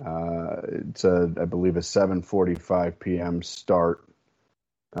 It's I believe a 7:45 p.m. start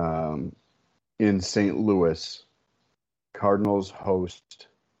in St. Louis. Cardinals host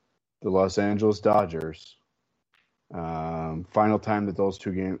the Los Angeles Dodgers. Final time that those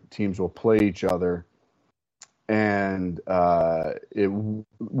 2 teams will play each other And it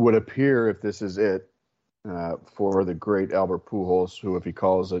would appear, if this is it, for the great Albert Pujols, who, if he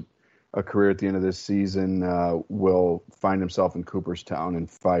calls it a career at the end of this season, will find himself in Cooperstown in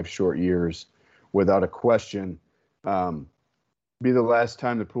 5 short years, without a question. Be the last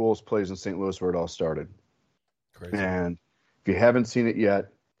time the Pujols plays in St. Louis, where it all started. Crazy. And if you haven't seen it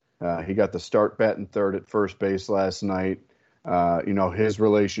yet, he got the start batting third at first base last night. His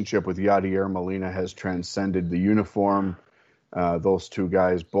relationship with Yadier Molina has transcended the uniform. Those two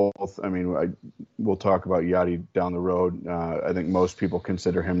guys both, we'll talk about Yadi down the road. I think most people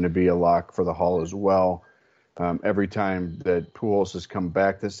consider him to be a lock for the Hall as well. Every time that Pujols has come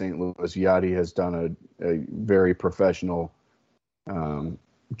back to St. Louis, Yadi has done a very professional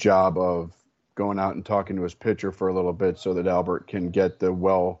job of going out and talking to his pitcher for a little bit so that Albert can get the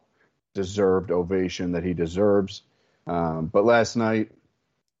well-deserved ovation that he deserves. But last night,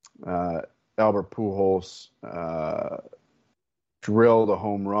 Albert Pujols drilled a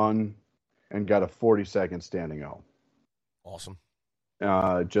home run and got a 40-second standing O. Awesome.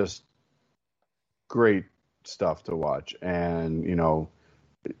 Just great stuff to watch. And,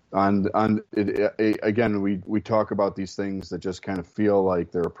 again, we talk about these things that just kind of feel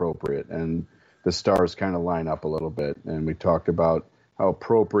like they're appropriate, and the stars kind of line up a little bit. And we talked about how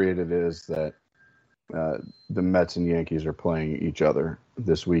appropriate it is that the Mets and Yankees are playing each other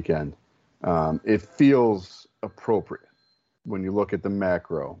this weekend. It feels appropriate when you look at the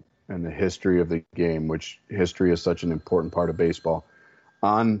macro and the history of the game, which history is such an important part of baseball,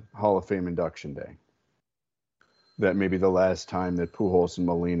 on Hall of Fame induction day, that maybe the last time that Pujols and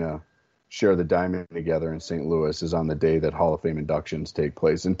Molina share the diamond together in St. Louis is on the day that Hall of Fame inductions take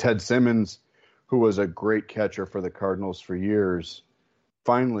place. And Ted Simmons, who was a great catcher for the Cardinals for years,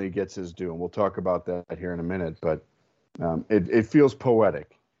 finally gets his due. And we'll talk about that here in a minute. But it feels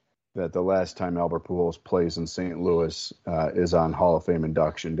poetic that the last time Albert Pujols plays in St. Louis is on Hall of Fame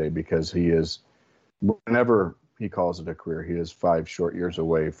induction day, because he is, whenever he calls it a career, he is 5 short years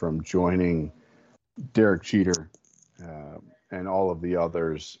away from joining Derek Jeter and all of the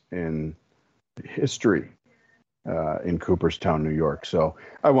others in history in Cooperstown, New York. So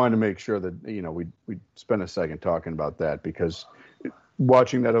I wanted to make sure that, we spent a second talking about that, because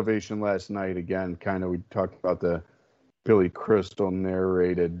watching that ovation last night, again, we talked about the Billy Crystal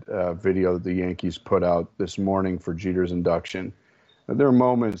narrated video that the Yankees put out this morning for Jeter's induction. And there are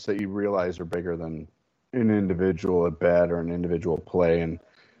moments that you realize are bigger than an individual at bat or an individual play. And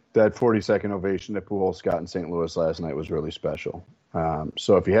that 40-second ovation that Pujols got in St. Louis last night was really special.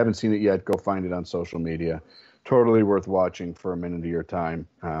 So if you haven't seen it yet, go find it on social media. Totally worth watching for a minute of your time.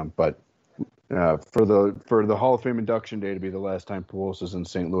 But for the Hall of Fame induction day to be the last time Pujols is in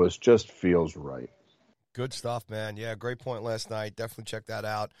St. Louis just feels right. Good stuff, man. Yeah, great point last night. Definitely check that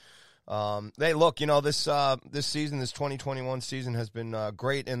out. Hey, look, this season, this 2021 season has been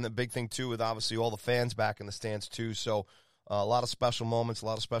great, and the big thing, too, with obviously all the fans back in the stands, too. So a lot of special moments, a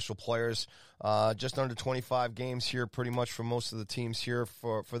lot of special players. Just under 25 games here pretty much for most of the teams here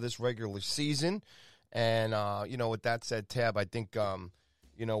for this regular season. And, with that said, Tab, I think,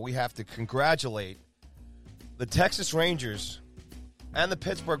 we have to congratulate the Texas Rangers and the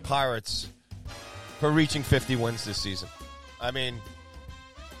Pittsburgh Pirates for reaching 50 wins this season. I mean,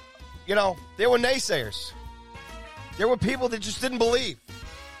 there were naysayers. There were people that just didn't believe.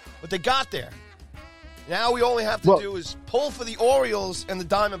 But they got there. Now we only have to do is pull for the Orioles and the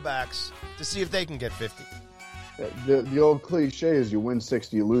Diamondbacks to see if they can get 50. The old cliche is you win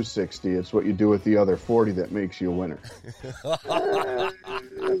 60, you lose 60. It's what you do with the other 40 that makes you a winner.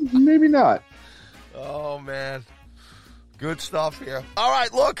 Maybe not. Oh, man. Good stuff here. All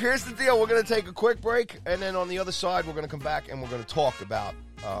right, look, here's the deal. We're going to take a quick break, and then on the other side, we're going to come back and we're going to talk about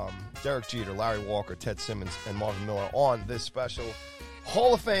Derek Jeter, Larry Walker, Ted Simmons, and Marvin Miller on this special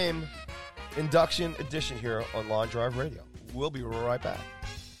Hall of Fame induction edition here on Line Drive Radio. We'll be right back.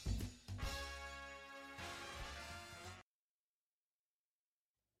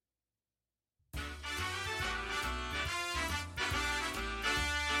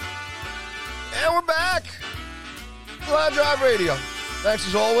 And we're back. Line Drive Radio. Thanks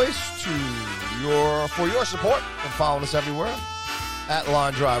as always for your support and following us everywhere at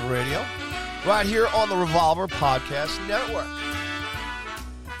Line Drive Radio, right here on the Revolver Podcast Network.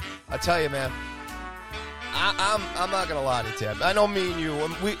 I tell you, man, I'm not gonna lie to you, Ted. I know me and you,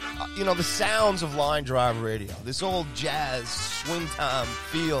 the sounds of Line Drive Radio, this old jazz swing time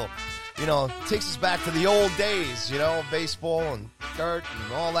feel, takes us back to the old days, baseball and dirt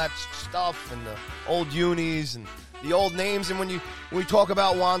and all that stuff, and the old unis and the old names. And when we talk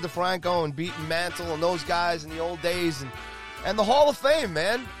about Juan DeFranco and Beaton Mantle and those guys in the old days, and the Hall of Fame,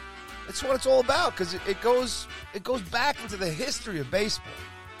 man, It's what it's all about, because it goes back into the history of baseball.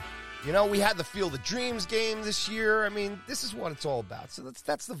 You know, we had the Field of Dreams game this year. I mean, this is what it's all about. So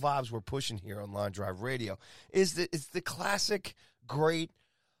that's the vibes we're pushing here on Line Drive Radio. It's the classic, great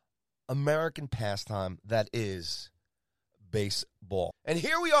American pastime that is baseball. And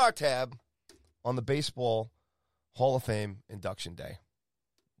here we are, Tab, on the Baseball Hall of Fame Induction Day,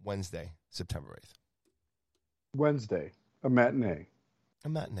 Wednesday, September 8th. Wednesday, a matinee. A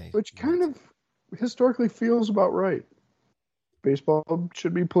matinee. Which kind of historically feels about right. Baseball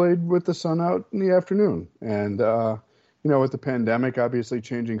should be played with the sun out in the afternoon. And, with the pandemic, obviously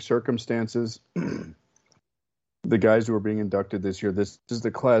changing circumstances, the guys who are being inducted this year, this is the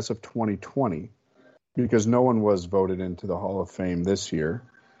class of 2020, because no one was voted into the Hall of Fame this year,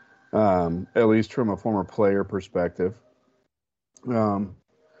 at least from a former player perspective.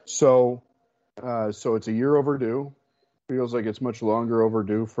 So it's a year overdue. Feels like it's much longer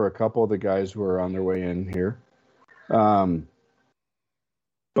overdue for a couple of the guys who are on their way in here.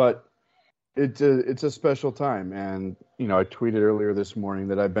 But it's a special time. And, I tweeted earlier this morning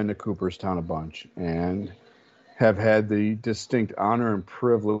that I've been to Cooperstown a bunch and have had the distinct honor and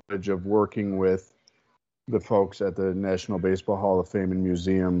privilege of working with the folks at the National Baseball Hall of Fame and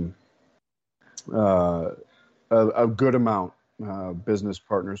Museum a good amount, business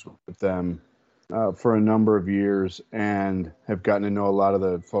partners with them for a number of years, and have gotten to know a lot of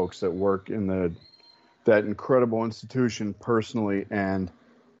the folks that work in that incredible institution personally. And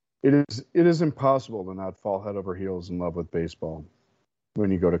it is impossible to not fall head over heels in love with baseball when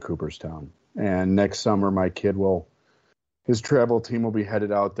you go to Cooperstown. And next summer, his travel team will be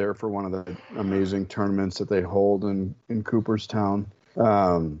headed out there for one of the amazing tournaments that they hold in Cooperstown.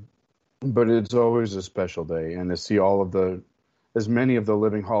 But it's always a special day, and to see as many of the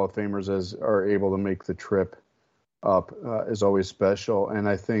living Hall of Famers as are able to make the trip up is always special. And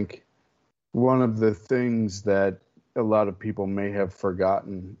I think one of the things that a lot of people may have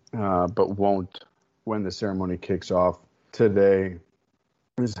forgotten, but won't when the ceremony kicks off today,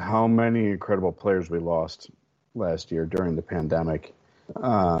 is how many incredible players we lost last year during the pandemic.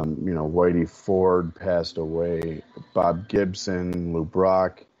 Whitey Ford passed away, Bob Gibson, Lou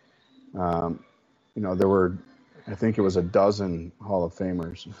Brock. There were, I think it was a dozen Hall of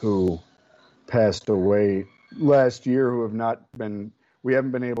Famers who passed away last year we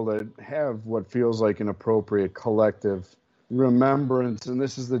haven't been able to have what feels like an appropriate collective remembrance. And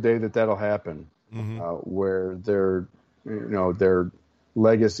this is the day that'll happen, where their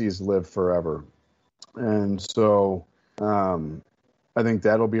legacies live forever. And so I think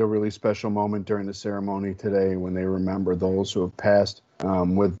that'll be a really special moment during the ceremony today when they remember those who have passed.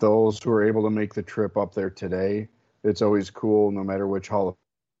 With those who are able to make the trip up there today, it's always cool, no matter which Hall of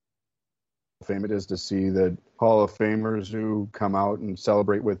Fame it is, to see the Hall of Famers who come out and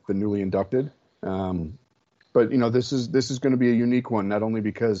celebrate with the newly inducted. But this is going to be a unique one, not only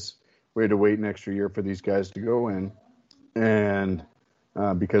because we had to wait an extra year for these guys to go in, and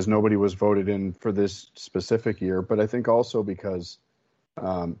because nobody was voted in for this specific year, but I think also because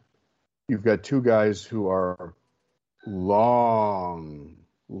you've got two guys who are long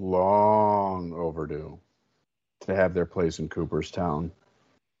overdue to have their place in Cooperstown,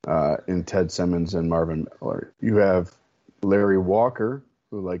 in Ted Simmons and Marvin Miller. You have Larry Walker,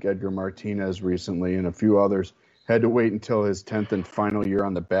 who, like Edgar Martinez recently and a few others, had to wait until his 10th and final year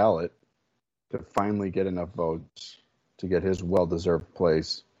on the ballot to finally get enough votes to get his well-deserved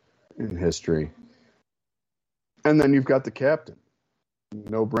place in history. And then you've got the captain,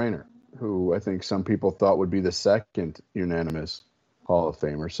 no-brainer, who I think some people thought would be the second unanimous Hall of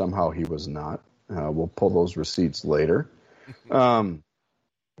Famer. Somehow he was not. We'll pull those receipts later.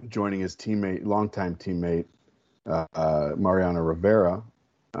 Joining his longtime teammate, Mariano Rivera,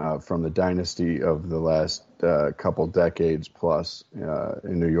 from the dynasty of the last couple decades plus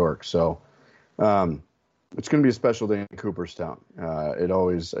in New York. So it's going to be a special day in Cooperstown.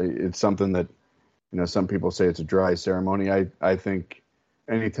 It's something that, some people say it's a dry ceremony. I think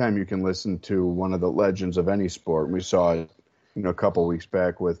anytime you can listen to one of the legends of any sport, we saw it, a couple weeks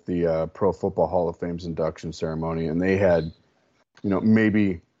back with the Pro Football Hall of Fame's induction ceremony, and they had,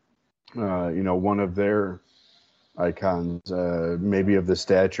 maybe, one of their icons, maybe of the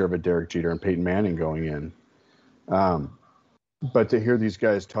stature of a Derek Jeter and Peyton Manning going in. But to hear these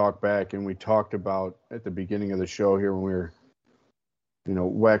guys talk back, and we talked about at the beginning of the show here when we were,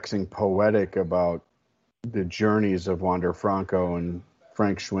 waxing poetic about the journeys of Wander Franco and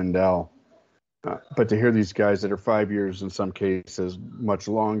Frank Schwindel. But to hear these guys that are 5 years, in some cases much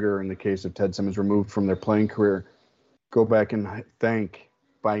longer, in the case of Ted Simmons, removed from their playing career, go back and thank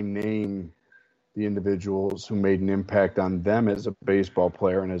by name the individuals who made an impact on them as a baseball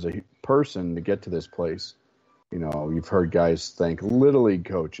player and as a person to get to this place. You know, you've heard guys thank Little League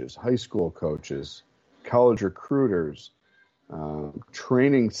coaches, high school coaches, college recruiters,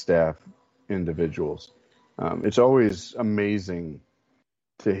 training staff individuals. It's always amazing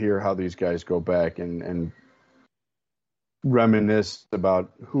to hear how these guys go back and reminisce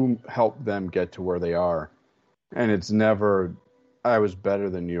about who helped them get to where they are. And it's never, I was better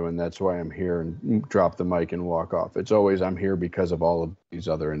than you, and that's why I'm here, and drop the mic and walk off. It's always, I'm here because of all of these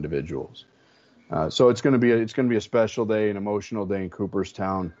other individuals. So it's going to be a special day, an emotional day in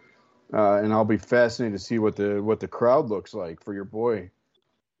Cooperstown, and I'll be fascinated to see what the crowd looks like for your boy,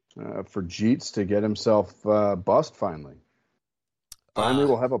 for Jeets to get himself bust finally. Finally,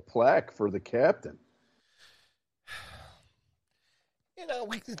 we'll have a plaque for the captain. You know,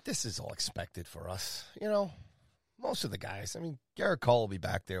 this is all expected for us. You know, most of the guys. I mean, Garrett Cole will be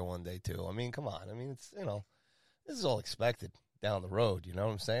back there one day too. I mean, come on. I mean, it's, you know, this is all expected down the road. You know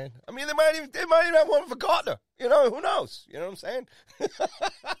what I'm saying? I mean, they might even have one for Gardner. You know, who knows? You know what I'm saying?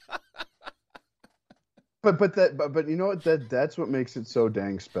 But you know what, that's what makes it so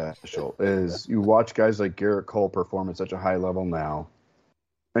dang special is you watch guys like Garrett Cole perform at such a high level now,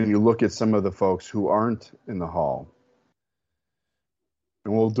 and you look at some of the folks who aren't in the Hall.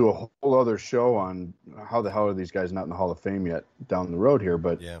 And we'll do a whole other show on how the hell are these guys not in the Hall of Fame yet down the road here.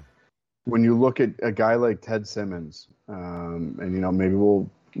 But yeah, when you look at a guy like Ted Simmons, and you know, maybe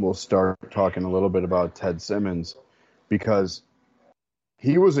we'll start talking a little bit about Ted Simmons, because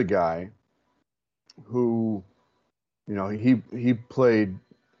he was a guy who, you know, he played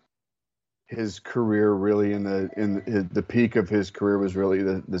his career really in the peak of his career was really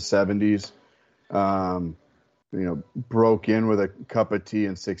the 70s. You know, broke in with a cup of tea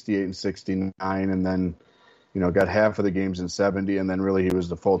in 68 and 69, and then, you know, got half of the games in 70, and then really he was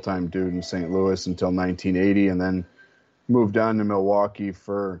the full-time dude in St. Louis until 1980, and then moved on to Milwaukee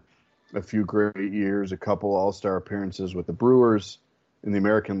for a few great years, a couple all-star appearances with the Brewers in the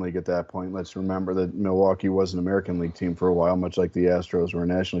American League at that point. Let's remember that Milwaukee was an American League team for a while, much like the Astros were a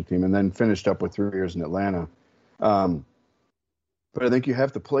National League team, and then finished up with 3 years in Atlanta. But I think you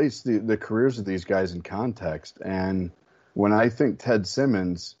have to place the careers of these guys in context. And when I think Ted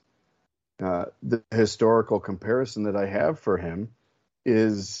Simmons, the historical comparison that I have for him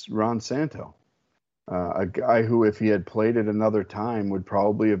is Ron Santo, a guy who, if he had played at another time, would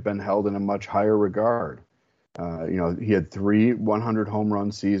probably have been held in a much higher regard. You know, he had 3 100 home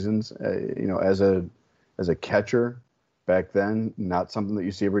run seasons, you know, as a catcher back then, not something that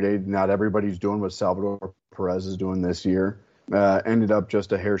you see every day. Not everybody's doing what Salvador Perez is doing this year. Ended up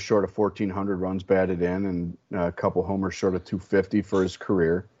just a hair short of 1,400 runs batted in and a couple homers short of 250 for his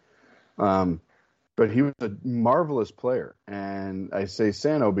career. But he was a marvelous player. And I say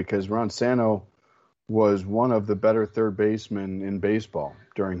Santo because Ron Santo was one of the better third basemen in baseball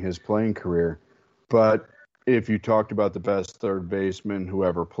during his playing career. But if you talked about the best third baseman who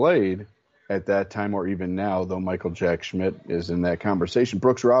ever played at that time or even now, though Michael Jack Schmidt is in that conversation,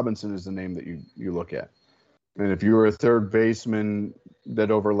 Brooks Robinson is the name that you look at. And if you were a third baseman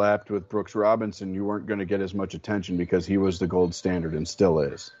that overlapped with Brooks Robinson, you weren't going to get as much attention because he was the gold standard and still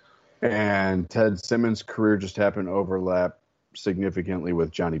is. And Ted Simmons' career just happened to overlap significantly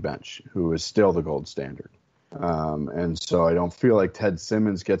with Johnny Bench, who is still the gold standard. And so I don't feel like Ted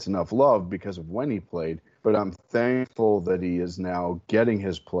Simmons gets enough love because of when he played, but I'm thankful that he is now getting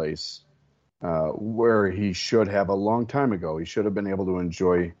his place where he should have a long time ago. He should have been able to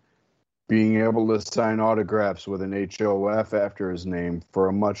enjoy being able to sign autographs with an HOF after his name for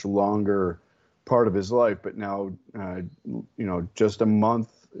a much longer part of his life. But now, you know, just a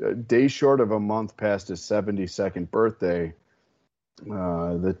day short of a month past his 72nd birthday,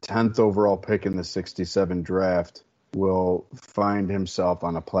 the 10th overall pick in the 67 draft will find himself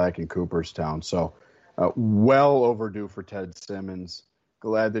on a plaque in Cooperstown. So well overdue for Ted Simmons.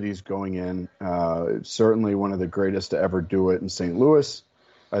 Glad that he's going in. Certainly one of the greatest to ever do it in St. Louis.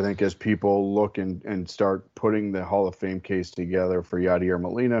 I think as people look and start putting the Hall of Fame case together for Yadier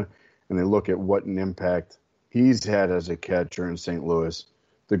Molina, and they look at what an impact he's had as a catcher in St. Louis,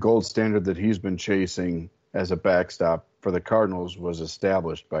 the gold standard that he's been chasing as a backstop for the Cardinals was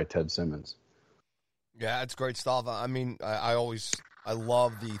established by Ted Simmons. Yeah, it's great stuff. I mean, I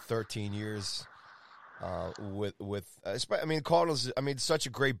love the 13 years with I mean, Cardinals. I mean, such a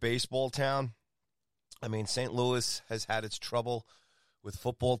great baseball town. I mean, St. Louis has had its trouble with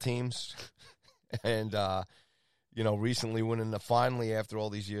football teams, and you know, recently winning finally after all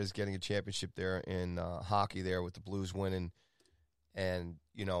these years getting a championship there in hockey there with the Blues winning, and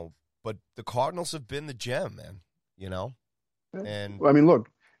you know, but the Cardinals have been the gem, man. You know, and I mean, look,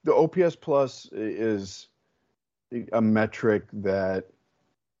 the OPS plus is a metric that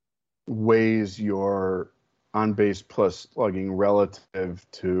weighs your on-base plus slugging relative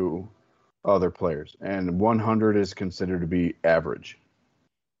to other players. And 100 is considered to be average.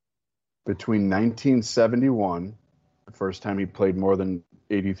 Between 1971, the first time he played more than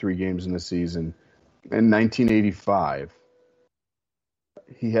 83 games in a season, and 1985,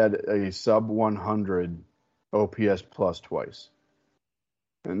 he had a sub 100 OPS plus twice.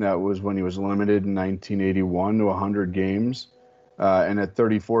 And that was when he was limited in 1981 to 100 games, and at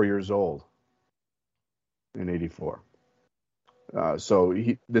 34 years old in 84. So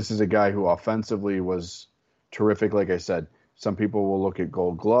this is a guy who offensively was terrific. Like I said, some people will look at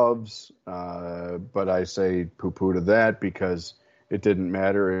Gold Gloves, but I say poo-poo to that because it didn't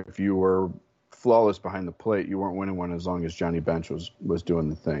matter if you were flawless behind the plate. You weren't winning one as long as Johnny Bench was doing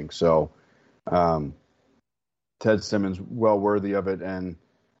the thing. So Ted Simmons, well worthy of it, and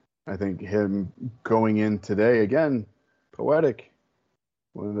I think him going in today, again, poetic.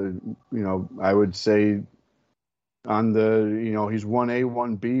 One of the, I would say on the, he's 1A,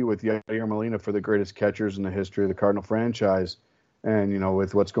 1B with Yadier Molina for the greatest catchers in the history of the Cardinal franchise. And,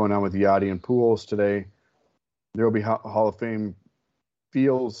 with what's going on with Yadi and Pujols today, there will be Hall of Fame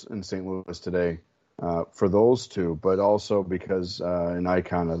feels in St. Louis today for those two, but also because an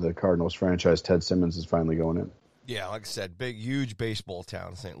icon of the Cardinals franchise, Ted Simmons, is finally going in. Yeah, like I said, big, huge baseball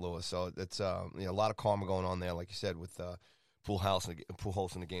town, St. Louis. So it's a lot of karma going on there, like you said, with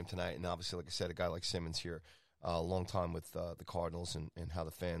Pujols in the game tonight. And obviously, like I said, a guy like Simmons here, a long time with the Cardinals, and how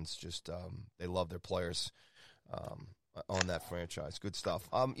the fans just they love their players on that franchise. Good stuff.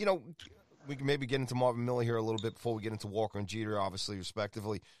 We can maybe get into Marvin Miller here a little bit before we get into Walker and Jeter, obviously,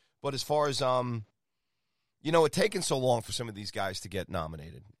 respectively. But as far as, it taken so long for some of these guys to get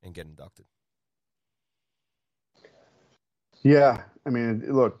nominated and get inducted. Yeah, I mean,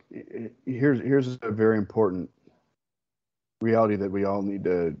 look, here's a very important reality that we all need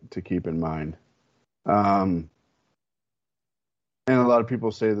to keep in mind. And a lot of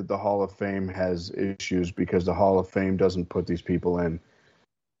people say that the Hall of Fame has issues because the Hall of Fame doesn't put these people in.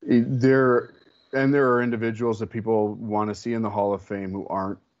 There are individuals that people want to see in the Hall of Fame who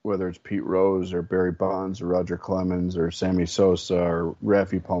aren't, whether it's Pete Rose or Barry Bonds or Roger Clemens or Sammy Sosa or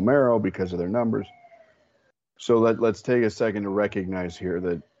Rafi Palmeiro because of their numbers. So let's take a second to recognize here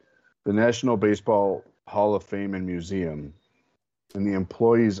that the National Baseball Hall of Fame and Museum and the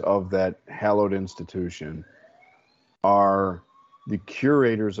employees of that hallowed institution are the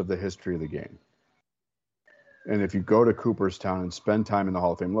curators of the history of the game. And if you go to Cooperstown and spend time in the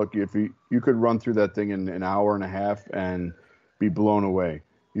Hall of Fame, look, if you could run through that thing in an hour and a half and be blown away.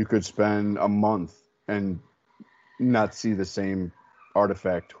 You could spend a month and not see the same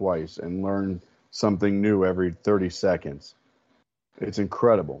artifact twice and learn something new every 30 seconds. It's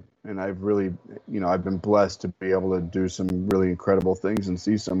incredible. And I've really, I've been blessed to be able to do some really incredible things and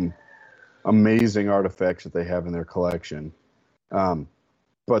see some amazing artifacts that they have in their collection.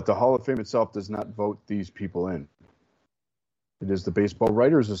 But the Hall of Fame itself does not vote these people in. It is the Baseball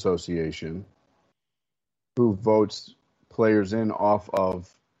Writers Association who votes players in off of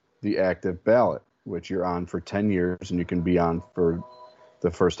the active ballot, which you're on for 10 years, and you can be on for the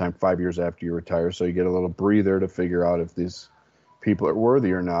first time 5 years after you retire. So you get a little breather to figure out if these people are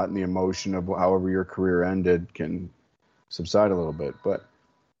worthy or not, and the emotion of however your career ended can subside a little bit. But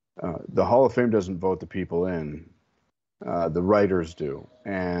the Hall of Fame doesn't vote the people in. The writers do.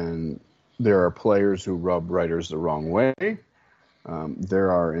 And there are players who rub writers the wrong way.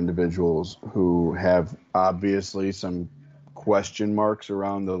 There are individuals who have obviously some question marks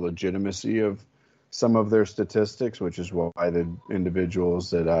around the legitimacy of some of their statistics, which is why the individuals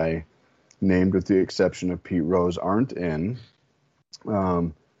that I named, with the exception of Pete Rose, aren't in.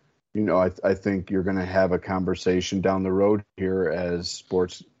 I think you're going to have a conversation down the road here as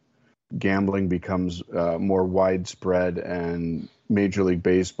sports gambling becomes more widespread and Major League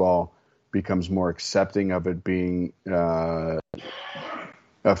Baseball becomes more accepting of it being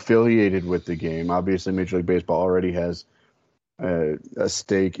affiliated with the game. Obviously, Major League Baseball already has a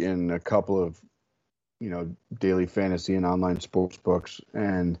stake in a couple of, daily fantasy and online sports books,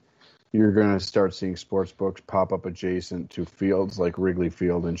 and you're going to start seeing sports books pop up adjacent to fields like Wrigley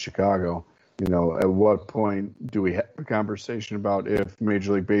Field in Chicago. At what point do we have a conversation about if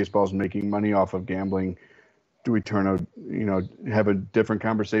Major League Baseball is making money off of gambling? Do we have a different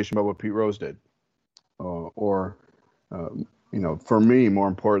conversation about what Pete Rose did? For me, more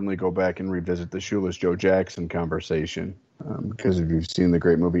importantly, go back and revisit the Shoeless Joe Jackson conversation. Because if you've seen the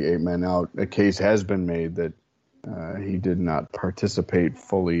great movie 8 Men Out, a case has been made that he did not participate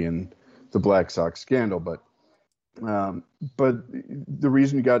fully in the Black Sox scandal. But But the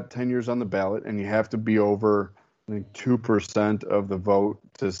reason you got 10 years on the ballot and you have to be over, I think, 2% of the vote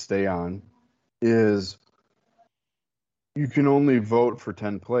to stay on is you can only vote for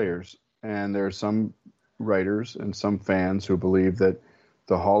 10 players. And there are some writers and some fans who believe that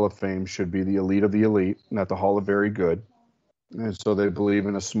the Hall of Fame should be the elite of the elite, not the Hall of Very Good. And so they believe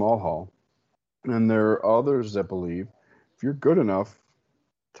in a small hall. And there are others that believe if you're good enough,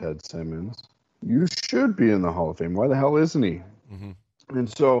 Ted Simmons, you should be in the Hall of Fame. Why the hell isn't he? Mm-hmm. And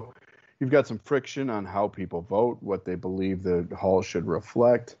so you've got some friction on how people vote, what they believe the Hall should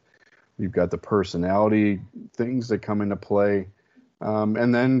reflect. You've got the personality things that come into play.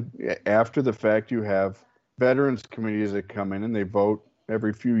 And then after the fact, you have veterans committees that come in and they vote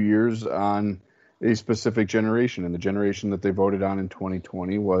every few years on a specific generation. And the generation that they voted on in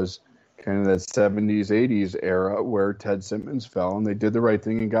 2020 was kind of that 70s, 80s era where Ted Simmons fell, and they did the right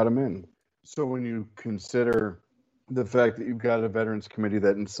thing and got him in. So when you consider the fact that you've got a veterans committee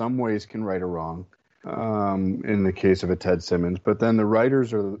that in some ways can right a wrong, in the case of a Ted Simmons, but then the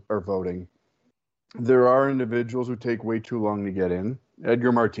writers are voting, there are individuals who take way too long to get in.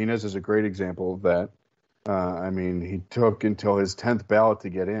 Edgar Martinez is a great example of that. He took until his 10th ballot to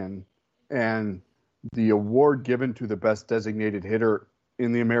get in, and the award given to the best designated hitter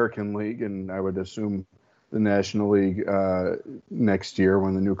in the American League, and I would assume the National League next year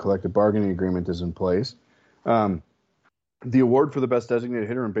when the new collective bargaining agreement is in place. The award for the best designated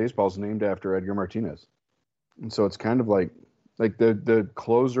hitter in baseball is named after Edgar Martinez. And so it's kind of like the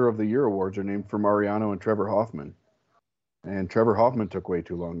closer of the year awards are named for Mariano and Trevor Hoffman. And Trevor Hoffman took way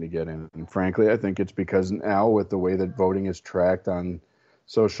too long to get in. And frankly, I think it's because now with the way that voting is tracked on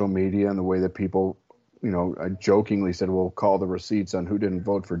social media and the way that people, I jokingly said, we'll call the receipts on who didn't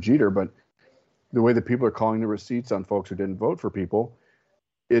vote for Jeter, but the way that people are calling the receipts on folks who didn't vote for people,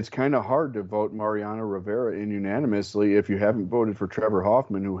 it's kind of hard to vote Mariano Rivera in unanimously if you haven't voted for Trevor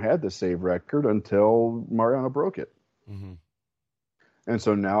Hoffman, who had the save record until Mariano broke it. Mm-hmm. And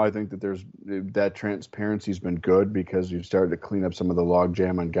so now I think that that transparency's been good because you've started to clean up some of the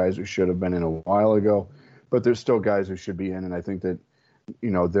logjam on guys who should have been in a while ago, but there's still guys who should be in. And I think that,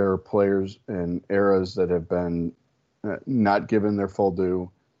 there are players and eras that have been not given their full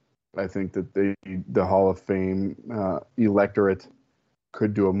due. I think that the Hall of Fame electorate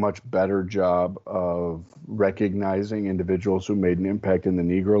could do a much better job of recognizing individuals who made an impact in the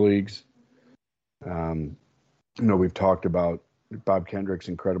Negro Leagues. We've talked about Bob Kendrick's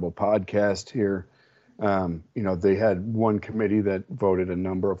incredible podcast here. They had one committee that voted a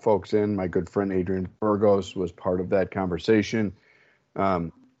number of folks in. My good friend Adrian Burgos was part of that conversation.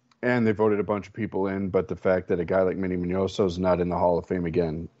 And they voted a bunch of people in, but the fact that a guy like Minnie Minoso is not in the Hall of Fame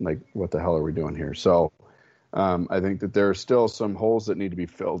again, like, what the hell are we doing here? So I think that there are still some holes that need to be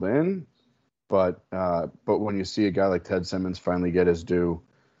filled in, but when you see a guy like Ted Simmons finally get his due,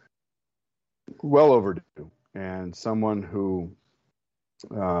 well overdue, and someone who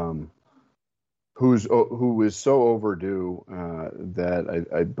is so overdue that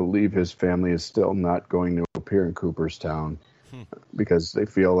I believe his family is still not going to appear in Cooperstown because they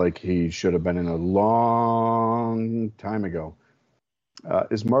feel like he should have been in a long time ago,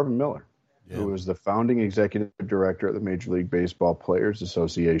 is Marvin Miller, who was the founding executive director of the Major League Baseball Players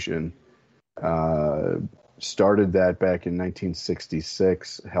Association. Started that back in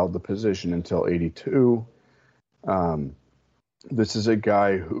 1966, held the position until 82. This is a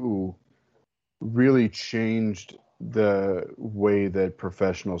guy who really changed the way that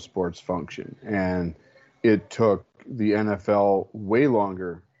professional sports function. And it took the NFL way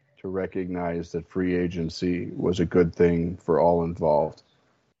longer to recognize that free agency was a good thing for all involved.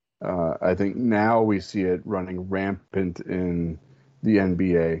 I think now we see it running rampant in the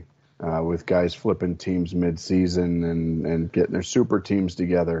NBA with guys flipping teams mid-season and getting their super teams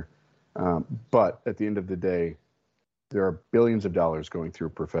together. But at the end of the day, there are billions of dollars going through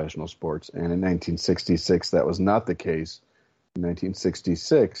professional sports. And in 1966, that was not the case. In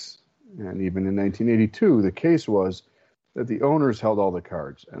 1966, and even in 1982, the case was that the owners held all the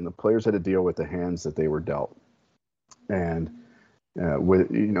cards and the players had to deal with the hands that they were dealt. And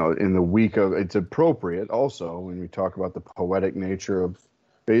in the week of, it's appropriate also when we talk about the poetic nature of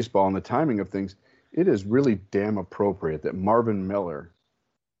baseball and the timing of things, it is really damn appropriate that Marvin Miller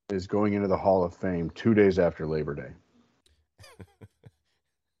is going into the Hall of Fame 2 days after Labor Day.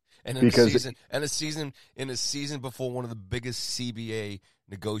 And in a season before one of the biggest CBA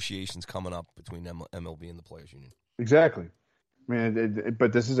negotiations coming up between MLB and the Players Union. Exactly.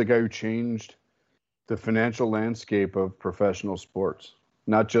 But this is a guy who changed the financial landscape of professional sports,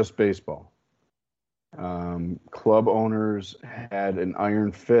 not just baseball. Club owners had an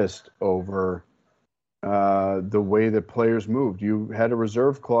iron fist over the way that players moved. You had a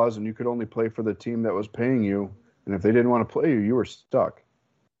reserve clause, and you could only play for the team that was paying you. And if they didn't want to play you, you were stuck.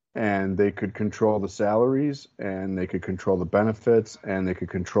 And they could control the salaries, and they could control the benefits, and they could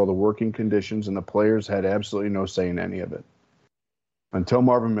control the working conditions, and the players had absolutely no say in any of it until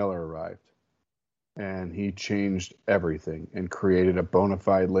Marvin Miller arrived. And he changed everything and created a bona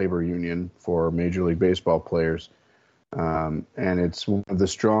fide labor union for Major League Baseball players. And it's one of the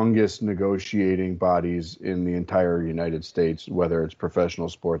strongest negotiating bodies in the entire United States, whether it's professional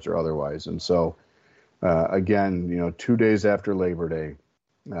sports or otherwise. And so, again, 2 days after Labor Day,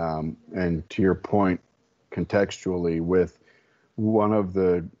 and to your point, contextually, with one of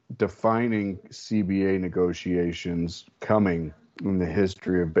the defining CBA negotiations coming in the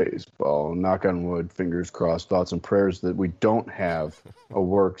history of baseball, knock on wood, fingers crossed, thoughts and prayers that we don't have a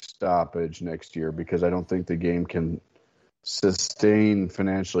work stoppage next year, because I don't think the game can sustain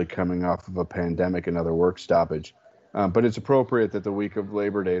financially coming off of a pandemic another work stoppage. But it's appropriate that the week of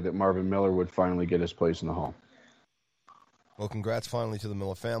Labor Day that Marvin Miller would finally get his place in the Hall. Well, congrats finally to the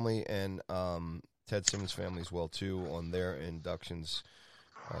Miller family and Ted Simmons family as well, too, on their inductions.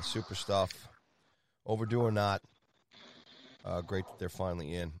 Super stuff. Overdue or not, great that they're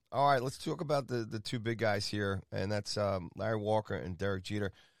finally in. All right, let's talk about the two big guys here, and that's Larry Walker and Derek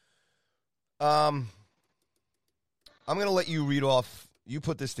Jeter. I'm going to let you read off. You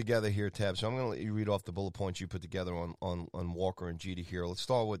put this together here, Tab, so I'm going to let you read off the bullet points you put together on Walker and Jeter here. Let's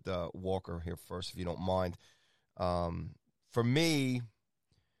start with Walker here first, if you don't mind. For me,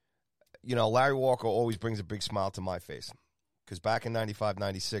 Larry Walker always brings a big smile to my face, because back in 95,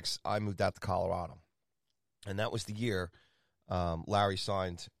 96, I moved out to Colorado, and that was the year Larry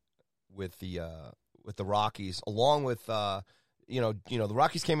signed with the Rockies, along with the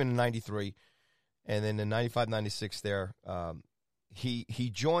Rockies came in 93, and then in 95, 96 there,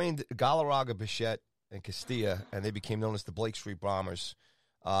 he joined Galarraga, Bichette, and Castilla, and they became known as the Blake Street Bombers.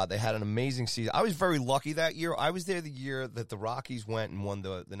 They had an amazing season. I was very lucky that year. I was there the year that the Rockies went and won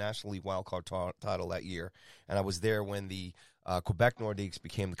the National League wildcard title that year, and I was there when the Quebec Nordiques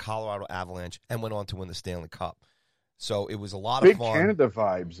became the Colorado Avalanche and went on to win the Stanley Cup. So it was a lot of fun. Big Canada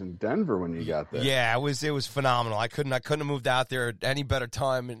vibes in Denver when you got there. Yeah, it was phenomenal. I couldn't have moved out there at any better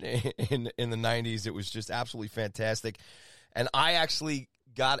time in the 90s. It was just absolutely fantastic. And I actually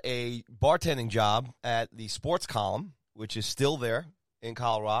got a bartending job at the Sports Column, which is still there in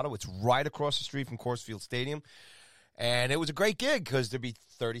Colorado. It's right across the street from Coors Field Stadium. And it was a great gig because there'd be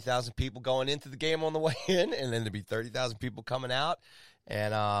 30,000 people going into the game on the way in, and then there'd be 30,000 people coming out.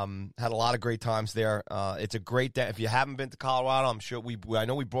 And had a lot of great times there. It's a great day. If you haven't been to Colorado, I'm sure I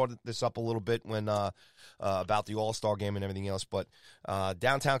know we brought this up a little bit when about the All-Star game and everything else, but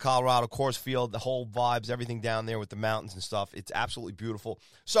downtown Colorado, Coors Field, the whole vibes, everything down there with the mountains and stuff, it's absolutely beautiful.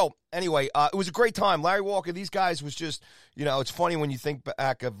 So anyway, it was a great time. Larry Walker, these guys was just, it's funny when you think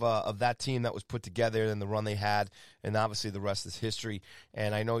back of that team that was put together and the run they had, and obviously the rest is history.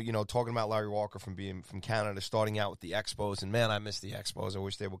 And I know, talking about Larry Walker from being from Canada, starting out with the Expos, and man, I miss the Expos. I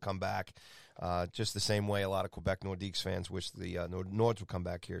wish they would come back. Just the same way a lot of Quebec Nordiques fans wish the Nords would come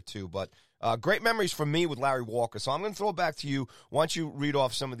back here too. But great memories for me with Larry Walker. So I'm going to throw it back to you. Why don't you read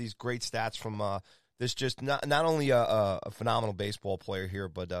off some of these great stats from this just not only a phenomenal baseball player here,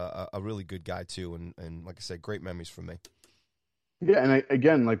 but a really good guy too. And like I said, great memories for me. Yeah, and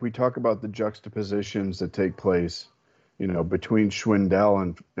again, like we talk about the juxtapositions that take place, between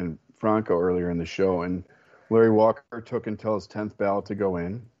Schwindel and Franco earlier in the show. And Larry Walker took until his 10th ballot to go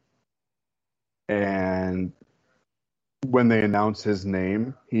in. And when they announce his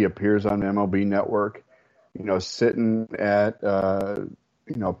name, he appears on MLB Network, sitting at,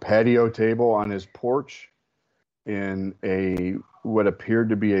 patio table on his porch in what appeared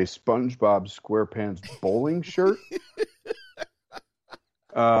to be a SpongeBob SquarePants bowling shirt,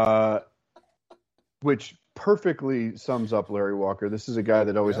 which perfectly sums up Larry Walker. This is a guy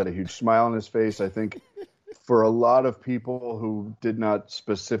that always had a huge smile on his face. I think for a lot of people who did not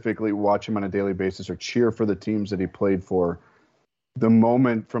specifically watch him on a daily basis or cheer for the teams that he played for, the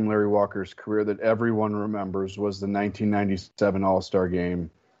moment from Larry Walker's career that everyone remembers was the 1997 All-Star Game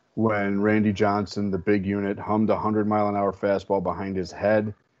when Randy Johnson, the big unit, hummed a 100-mile-an-hour fastball behind his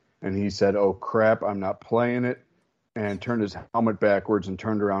head, and he said, "Oh, crap, I'm not playing it," and turned his helmet backwards and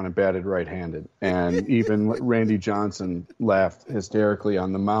turned around and batted right-handed. And even Randy Johnson laughed hysterically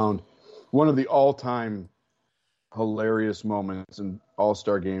on the mound. One of the all-time hilarious moments in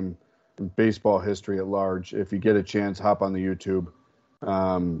All-Star Game in baseball history at large. If you get a chance, hop on the YouTube. It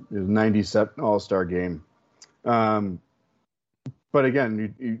was 97 All-Star Game. But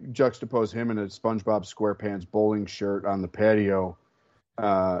again, you juxtapose him in a SpongeBob SquarePants bowling shirt on the patio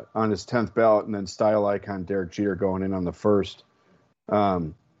on his 10th ballot, and then style icon Derek Jeter going in on the first.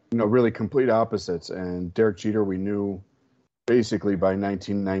 Really complete opposites. And Derek Jeter, we knew basically by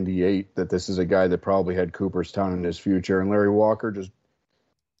 1998 that this is a guy that probably had Cooperstown in his future. And Larry Walker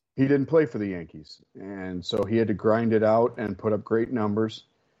he didn't play for the Yankees. And so he had to grind it out and put up great numbers.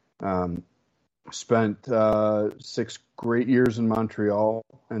 Spent 6 great years in Montreal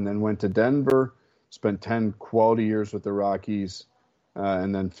and then went to Denver, spent 10 quality years with the Rockies,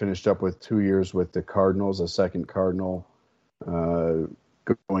 and then finished up with 2 years with the Cardinals, a second Cardinal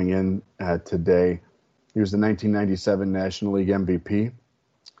going in today. He was the 1997 National League MVP.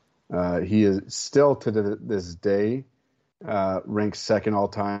 He is still to this day ranked second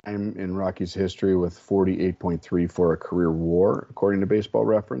all-time in Rockies history with 48.3 for a career WAR, according to Baseball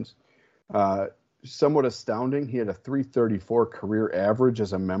Reference. Somewhat astounding, he had a 334 career average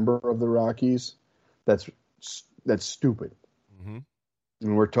as a member of the Rockies. That's stupid. Mm-hmm.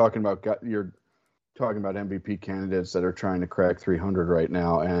 And you're talking about MVP candidates that are trying to crack 300 right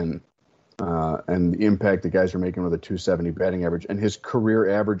now, and the impact the guys are making with a 270 batting average. And his career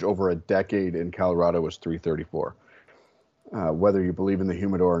average over a decade in Colorado was 334. Whether you believe in the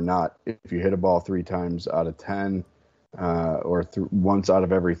humidor or not, if you hit a ball 3 times out of 10 or once out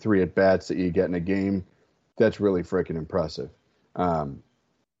of every 3 at-bats that you get in a game, that's really freaking impressive.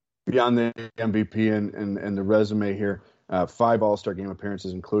 Beyond the MVP and the resume here, 5 All-Star Game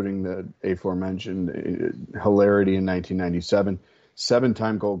appearances, including the aforementioned hilarity in 1997,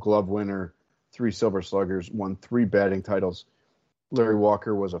 7-time Gold Glove winner, 3 Silver Sluggers, won 3 batting titles. Larry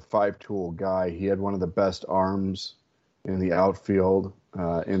Walker was a 5-tool guy. He had one of the best arms in the outfield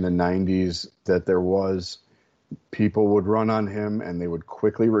in the 90s that there was. People would run on him, and they would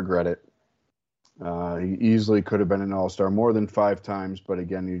quickly regret it. He easily could have been an All-Star more than 5 times, but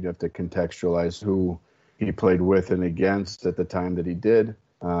again, you'd have to contextualize who he played with and against at the time that he did.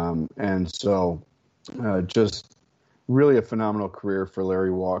 And so just really a phenomenal career for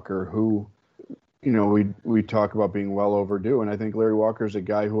Larry Walker, who, we talk about being well overdue. And I think Larry Walker is a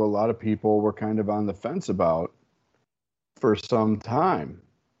guy who a lot of people were kind of on the fence about for some time,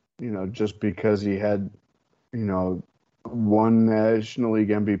 just because he had, 1 National League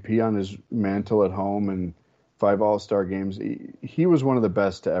MVP on his mantle at home and 5 All-Star games. He was one of the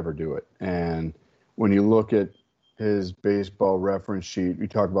best to ever do it. And when you look at his Baseball Reference sheet, you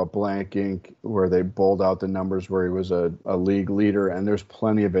talk about blank ink where they bold out the numbers where he was a league leader, and there's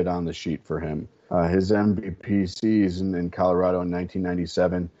plenty of it on the sheet for him. His MVP season in Colorado in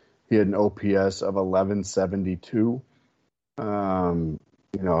 1997, he had an OPS of 1172.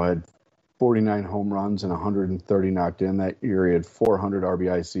 Had 49 home runs and 130 knocked in that year. He had 400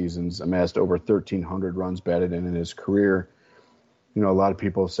 RBI seasons, amassed over 1,300 runs batted in his career. A lot of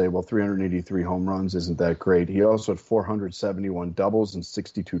people say, well, 383 home runs isn't that great. He also had 471 doubles and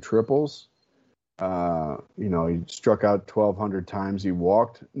 62 triples. He struck out 1,200 times. He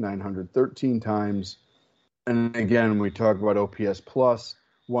walked 913 times. And again, when we talk about OPS plus,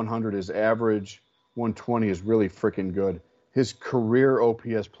 100 is average, 120 is really freaking good. His career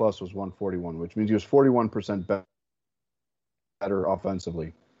OPS plus was 141, which means he was 41% better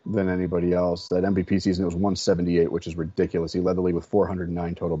offensively than anybody else. That MVP season, it was 178, which is ridiculous. He led the league with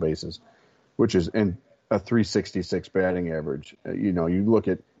 409 total bases, which is in a 366 batting average. You look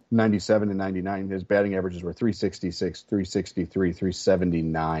at 97 and 99, his batting averages were 366, 363,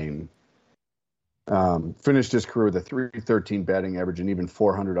 379. Finished his career with a 313 batting average and even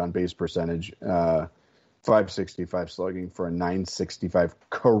 400 on base percentage. 565 slugging for a 965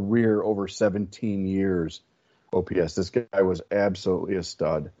 career over 17 years OPS. This guy was absolutely a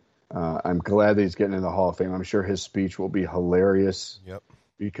stud. I'm glad that he's getting in the Hall of Fame. I'm sure his speech will be hilarious. Yep.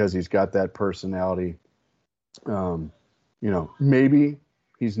 Because he's got that personality. Maybe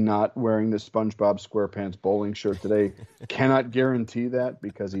he's not wearing the SpongeBob SquarePants bowling shirt today. Cannot guarantee that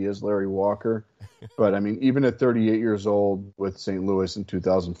because he is Larry Walker. But, even at 38 years old with St. Louis in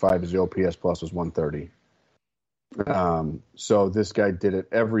 2005, his OPS plus was 130. So this guy did it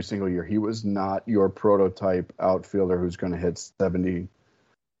every single year. He was not your prototype outfielder who's going to hit 70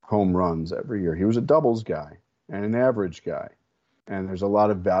 home runs every year. He was a doubles guy and an average guy. And there's a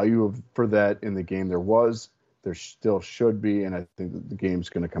lot of value for that in the game. There still should be, and I think that the game's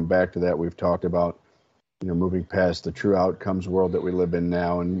going to come back to that. We've talked about, moving past the true outcomes world that we live in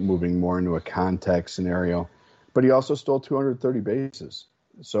now and moving more into a contact scenario. But he also stole 230 bases.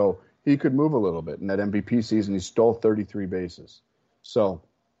 So he could move a little bit. In that MVP season, he stole 33 bases. So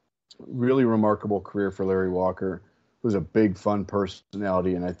really remarkable career for Larry Walker. He was a big, fun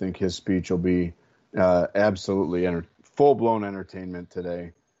personality, and I think his speech will be absolutely full-blown entertainment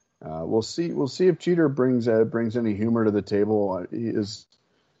today. We'll see. We'll see if Jeter brings any humor to the table. His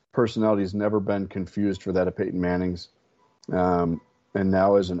personality has never been confused for that of Peyton Manning's. And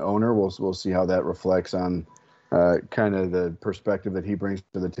now as an owner, we'll see how that reflects on kind of the perspective that he brings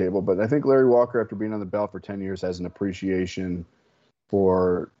to the table. But I think Larry Walker, after being on the ballot for 10 years, has an appreciation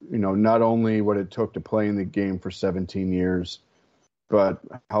for, not only what it took to play in the game for 17 years, but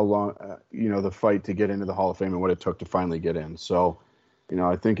how long, the fight to get into the Hall of Fame and what it took to finally get in. So,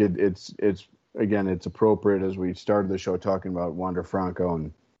 I think it's appropriate as we started the show talking about Wander Franco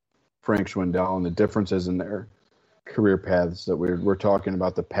and Frank Schwindel and the differences in their career paths, that we're talking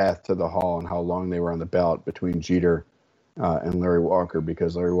about the path to the Hall and how long they were on the ballot between Jeter and Larry Walker,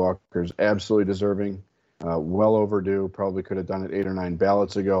 because Larry Walker's absolutely deserving, well overdue, probably could have done it 8 or 9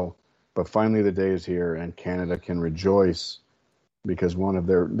 ballots ago, but finally the day is here and Canada can rejoice because one of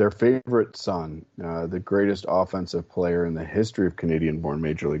their favorite son, the greatest offensive player in the history of Canadian-born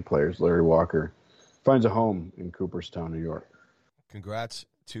Major League players, Larry Walker, finds a home in Cooperstown, New York. Congrats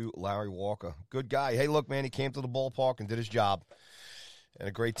to Larry Walker. Good guy. Hey, look, man, he came to the ballpark and did his job. And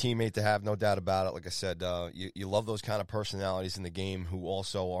a great teammate to have, no doubt about it. Like I said, you love those kind of personalities in the game who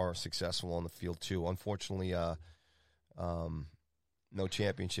also are successful on the field, too. Unfortunately, no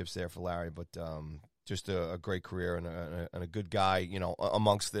championships there for Larry, but just a great career and a good guy,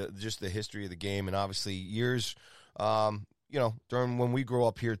 amongst the history of the game. And obviously years, during when we grew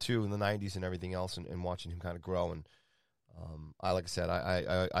up here, too, in the 90s and everything else, and watching him kind of grow. And like I said,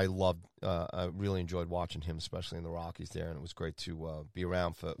 I loved, I really enjoyed watching him, especially in the Rockies there, and it was great to be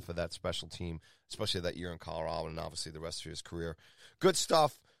around for that special team, especially that year in Colorado, and obviously the rest of his career. Good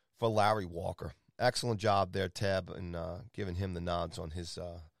stuff for Larry Walker. Excellent job there, Tab, and giving him the nods on his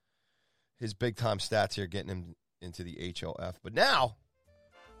big-time stats here, getting him into the HOF. But now,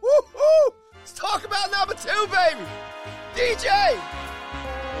 woo-hoo, let's talk about number 2, baby. DJ,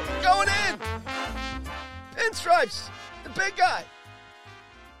 going in. Pinstripes. The big guy.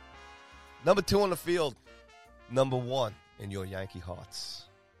 Number 2 on the field. Number 1 in your Yankee hearts.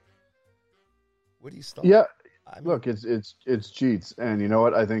 Where do you start? Yeah, look, it's Jeets. And you know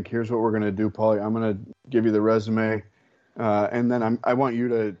what? I think here's what we're going to do, Paulie. I'm going to give you the resume. And then I want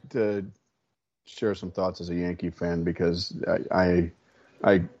you to share some thoughts as a Yankee fan, because I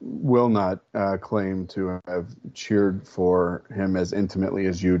will not claim to have cheered for him as intimately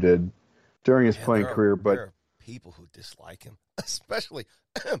as you did during his playing career. But there are people who dislike him, especially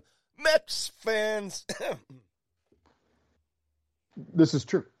Mets fans. This is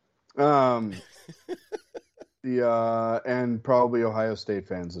true. And probably Ohio State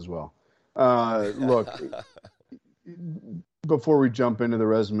fans as well. Look, before we jump into the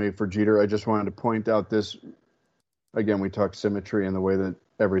resume for Jeter, I just wanted to point out this. Again, we talked symmetry and the way that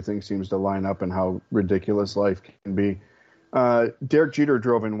everything seems to line up and how ridiculous life can be. Derek Jeter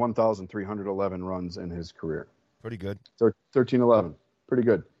drove in 1,311 runs in his career. Pretty good. 1311. Pretty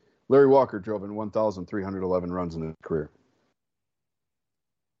good. Larry Walker drove in 1,311 runs in his career.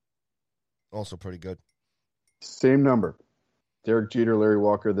 Also pretty good. Same number. Derek Jeter, Larry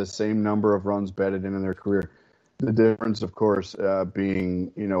Walker, the same number of runs batted in their career. The difference, of course,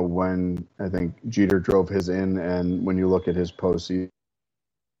 being, when I think Jeter drove his in, and when you look at his postseason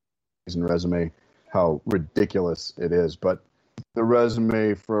resume, how ridiculous it is. But the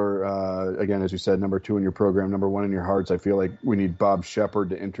resume for, again, as you said, number 2 in your program, number 1 in your hearts, I feel like we need Bob Shepard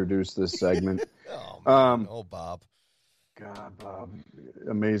to introduce this segment. Bob. God, Bob,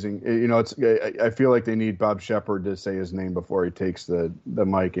 amazing. I feel like they need Bob Shepard to say his name before he takes the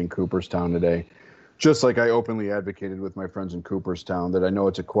mic in Cooperstown today. Just like I openly advocated with my friends in Cooperstown that I know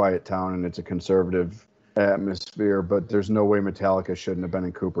it's a quiet town and it's a conservative atmosphere, but there's no way Metallica shouldn't have been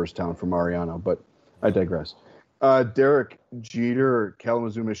in Cooperstown for Mariano, but I digress. Derek Jeter,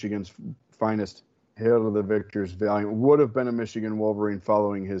 Kalamazoo, Michigan's finest, hail to the victors, valiant, would have been a Michigan Wolverine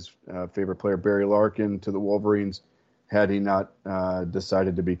following his favorite player, Barry Larkin, to the Wolverines had he not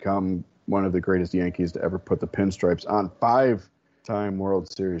decided to become one of the greatest Yankees to ever put the pinstripes on. 5-time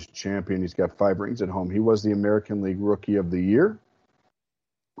World Series champion. He's got 5 rings at home. He was the American League Rookie of the Year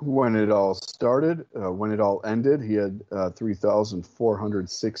when it all started. When it all ended, he had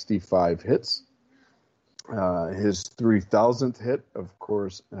 3,465 hits. His 3,000th hit, of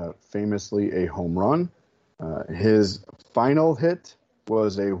course, famously a home run. His final hit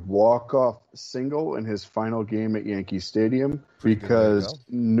was a walk-off single in his final game at Yankee Stadium because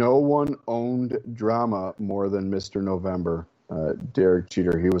no one owned drama more than Mr. November, Derek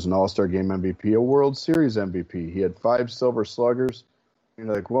Jeter. He was an All-Star Game MVP, a World Series MVP. He had 5 Silver Sluggers. You're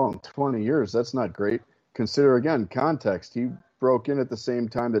like, well, in 20 years, that's not great. Consider, again, context. He broke in at the same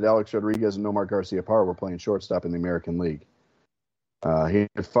time that Alex Rodriguez and Nomar Garciaparra were playing shortstop in the American League. He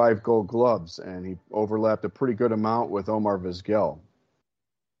had 5 Gold Gloves, and he overlapped a pretty good amount with Omar Vizquel.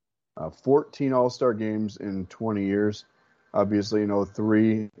 14 All-Star games in 20 years. Obviously, in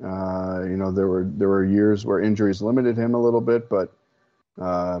 03, there were years where injuries limited him a little bit, but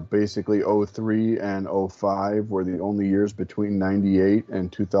basically 03 and 05 were the only years between 98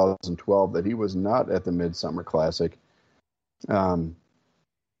 and 2012 that he was not at the Midsummer Classic.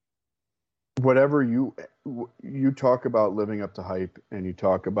 Whatever you talk about living up to hype, and you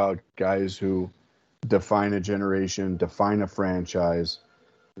talk about guys who define a generation, define a franchise.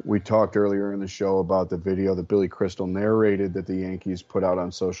 We talked earlier in the show about the video that Billy Crystal narrated that the Yankees put out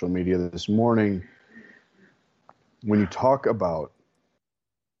on social media this morning. When you talk about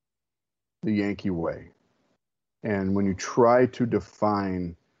the Yankee way, and when you try to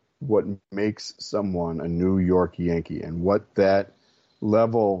define what makes someone a New York Yankee and what that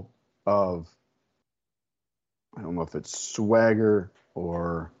level of, I don't know if it's swagger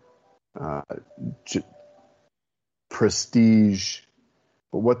or prestige,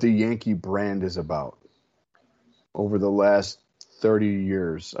 but what the Yankee brand is about. Over the last 30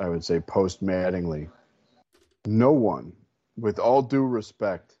 years, I would say, post-Mattingly, no one, with all due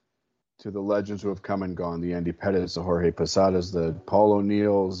respect to the legends who have come and gone, the Andy Pettittes, the Jorge Posadas, the Paul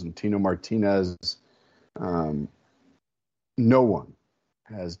O'Neills, and Tino Martinez, no one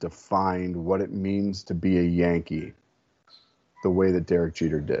has defined what it means to be a Yankee the way that Derek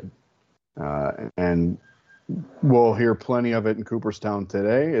Jeter did. And we'll hear plenty of it in Cooperstown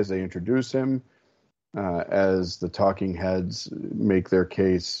today as they introduce him, as the talking heads make their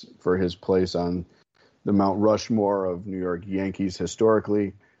case for his place on the Mount Rushmore of New York Yankees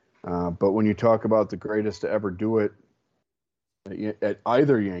historically. But when you talk about the greatest to ever do it at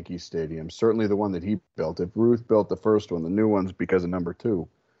either Yankee Stadium, certainly the one that he built. If Ruth built the first one, the new one's because of number 2.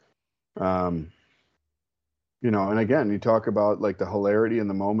 And again, you talk about like the hilarity and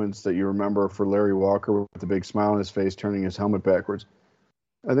the moments that you remember for Larry Walker with the big smile on his face, turning his helmet backwards.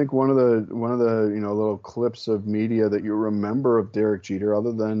 I think one of the little clips of media that you remember of Derek Jeter,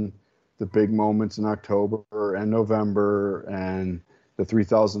 other than the big moments in October and November and the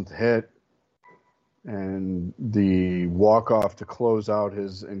 3,000th hit and the walk-off to close out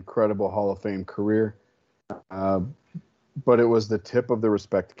his incredible Hall of Fame career. But it was the tip of the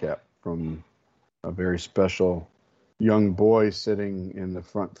respect cap from a very special young boy sitting in the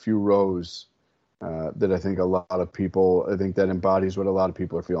front few rows that I think that embodies what a lot of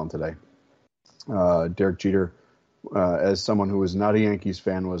people are feeling today. Derek Jeter, as someone who was not a Yankees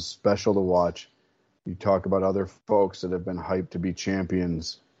fan, was special to watch. You talk about other folks that have been hyped to be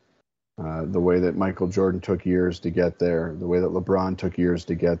champions, the way that Michael Jordan took years to get there, the way that LeBron took years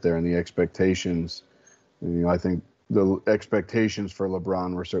to get there, and the expectations. And, I think the expectations for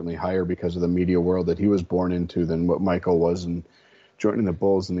LeBron were certainly higher because of the media world that he was born into than what Michael was and joining the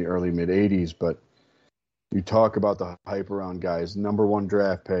Bulls in the early mid-'80s. But you talk about the hype around guys, number 1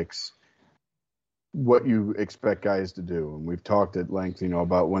 draft picks, what you expect guys to do. And we've talked at length,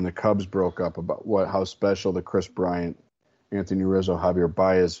 about when the Cubs broke up, about how special the Chris Bryant, Anthony Rizzo, Javier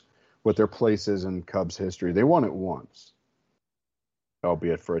Baez, what their place is in Cubs history. They won it once,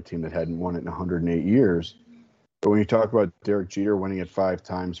 albeit for a team that hadn't won it in 108 years. But when you talk about Derek Jeter winning it 5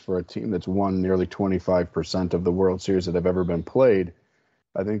 times for a team that's won nearly 25% of the World Series that have ever been played,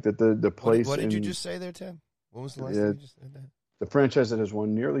 I think that the place. What did you just say there, Tim? What was the last thing you just said there? The franchise that has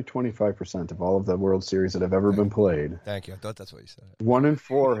won nearly 25% of all of the World Series that have ever been played. Thank you. I thought that's what you said. 1 in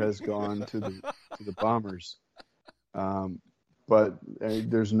 4 has gone to the Bombers. But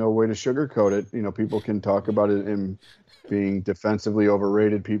there's no way to sugarcoat it. People can talk about it in being defensively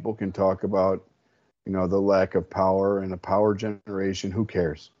overrated. People can talk about, the lack of power and a power generation. Who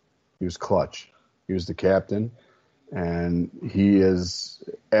cares? He was clutch. He was the captain. And he is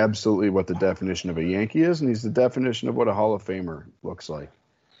absolutely what the definition of a Yankee is, and he's the definition of what a Hall of Famer looks like.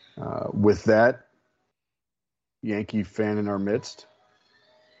 With that Yankee fan in our midst,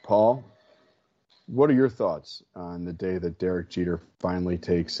 Paul, what are your thoughts on the day that Derek Jeter finally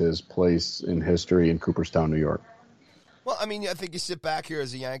takes his place in history in Cooperstown, New York? Well, I mean, I think you sit back here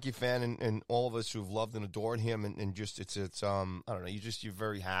as a Yankee fan, and all of us who've loved and adored him, and just it's I don't know, you're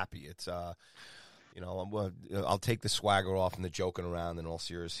very happy. It's I'll take the swagger off and the joking around in all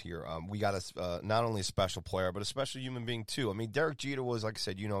seriousness here. We got not only a special player, but a special human being too. I mean, Derek Jeter was, like I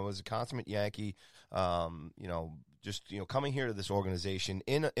said, was a consummate Yankee. Coming here to this organization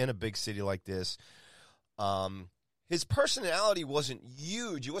in a big city like this. His personality wasn't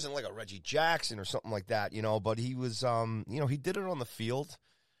huge. He wasn't like a Reggie Jackson or something like that, but he was, he did it on the field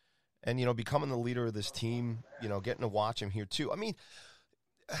and, becoming the leader of this team, getting to watch him here too. I mean,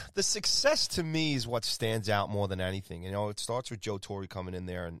 the success to me is what stands out more than anything. You know, it starts with Joe Torre coming in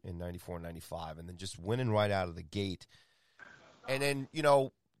there in 94 and 95 and then just winning right out of the gate. And then, you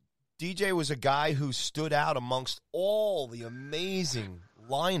know, DJ was a guy who stood out amongst all the amazing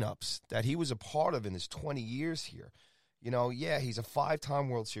lineups that he was a part of in his 20 years here. You know, yeah, he's a 5-time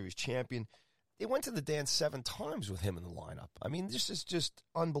World Series champion. They went to the dance 7 times with him in the lineup. I mean, this is just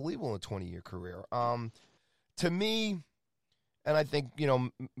unbelievable in a 20-year career. To me, and I think, you know,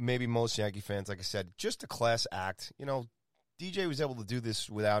 maybe most Yankee fans, like I said, just a class act. You know, DJ was able to do this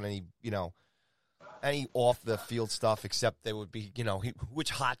without any, you know, any off-the-field stuff, except there would be, you know,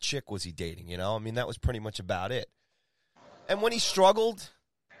 which hot chick was he dating, you know? I mean, that was pretty much about it. And when he struggled,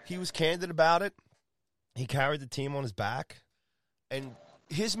 he was candid about it. He carried the team on his back. And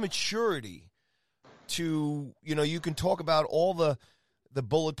his maturity to, you know, you can talk about all the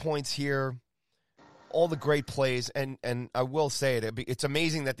bullet points here, all the great plays, and I will say it, it's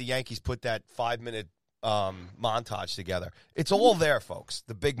amazing that the Yankees put that 5-minute montage together. It's all there, folks,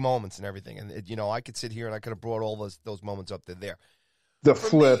 the big moments and everything. And, you know, I could sit here and I could have brought all those moments up to there. The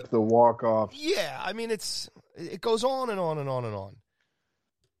flip, the walk-off. Yeah, I mean, it goes on and on and on and on.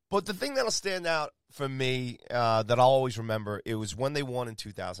 But the thing that'll stand out for me that I'll always remember, it was when they won in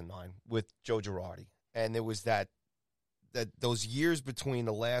 2009 with Joe Girardi. And there was that those years between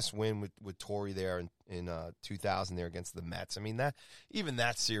the last win with Torre there in 2000 there against the Mets. I mean,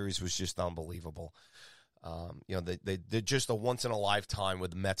 that series was just unbelievable. You know, they're just a once-in-a-lifetime where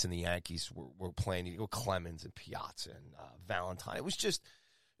the Mets and the Yankees were playing. You know, Clemens and Piazza and Valentine. It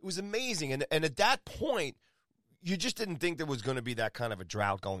was amazing. And at that point, you just didn't think there was going to be that kind of a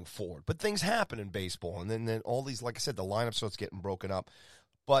drought going forward. But things happen in baseball. And then all these, like I said, the lineup starts getting broken up.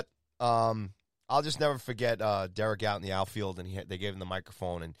 But I'll just never forget Derek out in the outfield, and they gave him the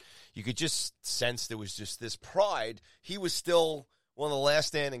microphone, and you could just sense there was just this pride. He was still one of the last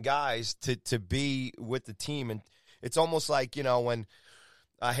standing guys to be with the team, and it's almost like, you know, when,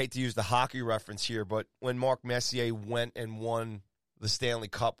 I hate to use the hockey reference here, but when Mark Messier went and won the Stanley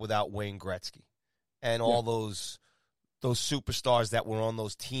Cup without Wayne Gretzky, and all those superstars that were on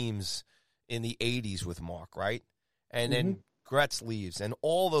those teams in the 80s with Mark, right? And then Gretz leaves, and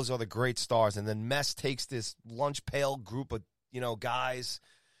all those other great stars, and then Mess takes this lunch pail group of, you know, guys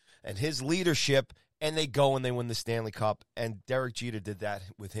and his leadership, and they go and they win the Stanley Cup. And Derek Jeter did that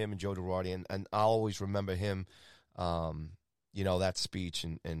with him and Joe Girardi, and I'll always remember him, you know, that speech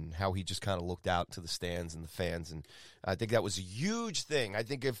and how he just kind of looked out to the stands and the fans, and I think that was a huge thing. I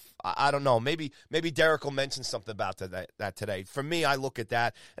think I don't know, maybe Derek will mention something about that today. For me, I look at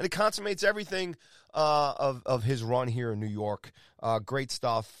that, and it consummates everything of his run here in New York. Great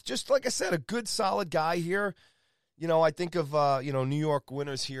stuff. Just like I said, a good, solid guy here. You know, I think of, you know, New York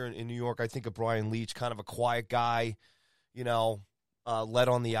winners here in New York. I think of Brian Leach, kind of a quiet guy, you know, led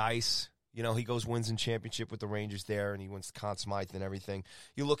on the ice. You know, he goes, wins in championship with the Rangers there, and he wins the Conn Smythe and everything.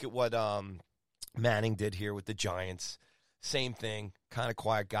 You look at what Manning did here with the Giants. Same thing, kind of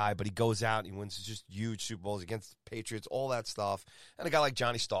quiet guy, but he goes out and he wins just huge Super Bowls against the Patriots, all that stuff. And a guy like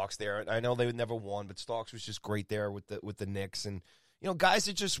Johnny Starks there. I know they never won, but Starks was just great there with the Knicks. And, you know, guys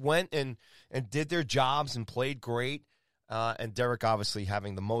that just went and did their jobs and played great. And Derek obviously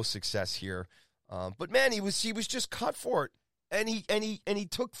having the most success here. But, man, he was just cut for it. And he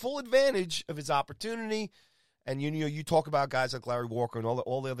took full advantage of his opportunity. And you talk about guys like Larry Walker and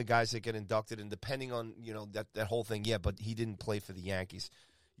all the other guys that get inducted, and depending on, you know, that whole thing, yeah, but he didn't play for the Yankees.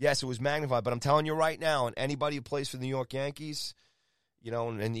 Yes, it was magnified, but I'm telling you right now, and anybody who plays for the New York Yankees, you know,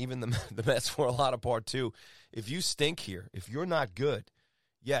 and even the Mets were a lot of part too. If you stink here, if you're not good,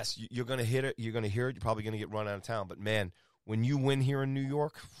 yes, you're going to hit it. You're going to hear it. You're probably going to get run out of town. But man, when you win here in New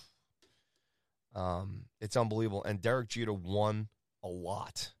York, it's unbelievable. And Derek Jeter won a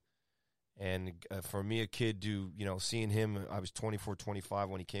lot. And for me, a kid, seeing him, I was 24, 25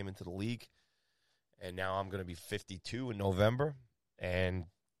 when he came into the league. And now I'm going to be 52 in November. And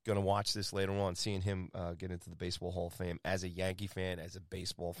going to watch this later on, seeing him get into the Baseball Hall of Fame as a Yankee fan, as a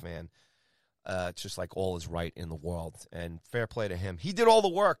baseball fan. It's just like all is right in the world. And fair play to him. He did all the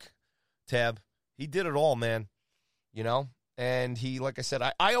work, Tab. He did it all, man. You know? And he, like I said,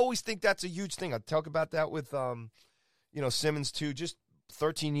 I always think that's a huge thing. I talk about that with, Simmons, too. Just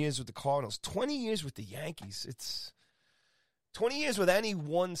 13 years with the Cardinals, 20 years with the Yankees. It's 20 years with any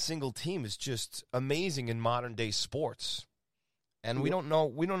one single team is just amazing in modern day sports. And we don't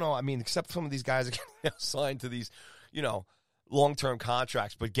know. I mean, except some of these guys are getting signed to these, long-term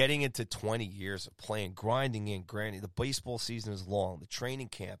contracts, but getting into 20 years of playing, grinding in, granted, the baseball season is long, the training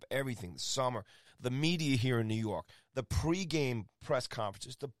camp, everything, the summer, the media here in New York. the pregame press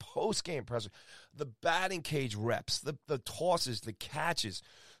conferences, the postgame press, the batting cage reps, the tosses, the catches.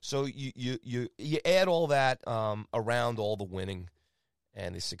 So you add all that around all the winning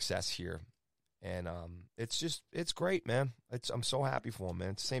and the success here. And it's great, man. I'm so happy for him, man.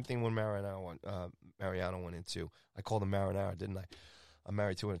 It's the same thing when Mariano went into. I called him Marinara, didn't I? I'm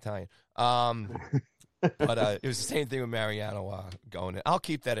married to an Italian. But it was the same thing with Mariano going in. I'll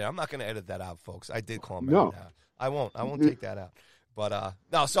keep that in. I'm not going to edit that out, folks. I did call him Marinara. No. I won't take that out. But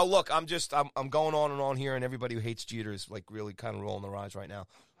no. So look, I'm going on and on here, and everybody who hates Jeter is like really kind of rolling their eyes right now.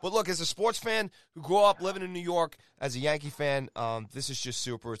 But look, as a sports fan who grew up living in New York, as a Yankee fan, this is just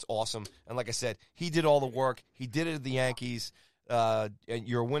super. It's awesome. And like I said, he did all the work. He did it at the Yankees. And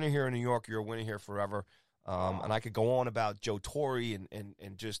you're a winner here in New York. You're a winner here forever. And I could go on about Joe Torre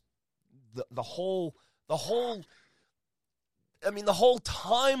and just the whole timeline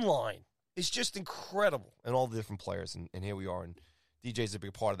is just incredible, and all the different players. And here we are, and DJ's a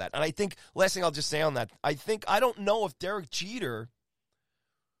big part of that. And I think, last thing I'll just say on that, I don't know if Derek Jeter,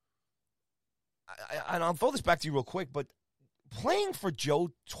 and I'll throw this back to you real quick, but playing for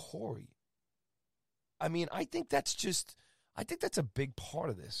Joe Torre, I mean, I think that's a big part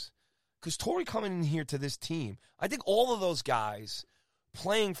of this. Because Torre coming in here to this team, I think all of those guys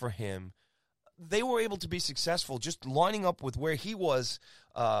playing for him, they were able to be successful just lining up with where he was,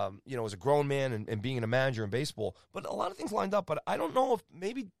 as a grown man and being a manager in baseball. But a lot of things lined up. But I don't know if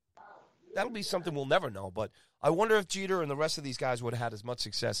maybe that'll be something we'll never know. But I wonder if Jeter and the rest of these guys would have had as much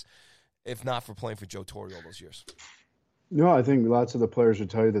success if not for playing for Joe Torre all those years. No, I think lots of the players would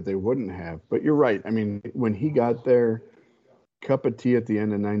tell you that they wouldn't have. But you're right. I mean, when he got there, cup of tea at the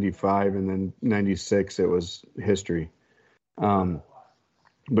end of 95 and then 96, it was history.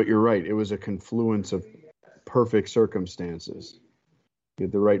 But you're right. It was a confluence of perfect circumstances. You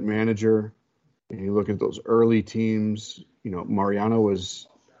had the right manager, and you look at those early teams. Mariano was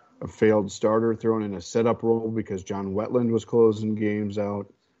a failed starter thrown in a setup role because John Wetland was closing games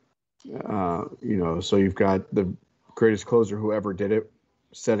out. So you've got the greatest closer who ever did it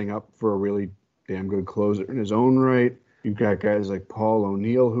setting up for a really damn good closer in his own right. You've got guys like Paul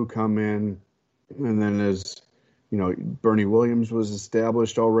O'Neill who come in, and then Bernie Williams was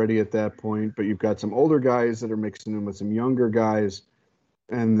established already at that point, but you've got some older guys that are mixing in with some younger guys.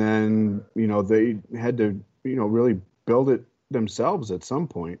 And then, they had to, really build it themselves at some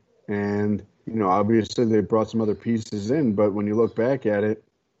point. And, obviously they brought some other pieces in, but when you look back at it,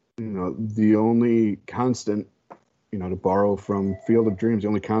 the only constant, to borrow from Field of Dreams, the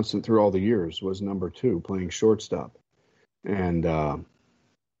only constant through all the years was number 2, playing shortstop. And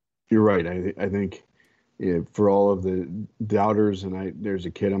you're right. I think for all of the doubters, and there's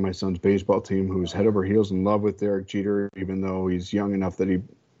a kid on my son's baseball team who's head over heels in love with Derek Jeter, even though he's young enough that he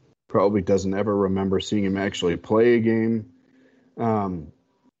probably doesn't ever remember seeing him actually play a game. And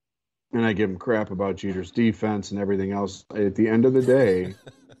I give him crap about Jeter's defense and everything else. At the end of the day,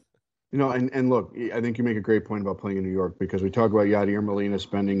 and look, I think you make a great point about playing in New York, because we talk about Yadier Molina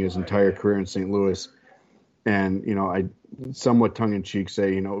spending his entire career in St. Louis. And, I somewhat tongue-in-cheek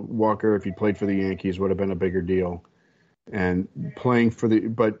say, Walker, if you played for the Yankees, would have been a bigger deal. And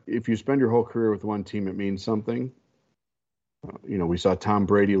but if you spend your whole career with one team, it means something. We saw Tom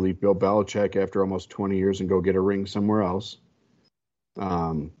Brady leave Bill Belichick after almost 20 years and go get a ring somewhere else.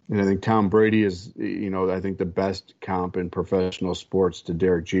 And I think Tom Brady is, I think the best comp in professional sports to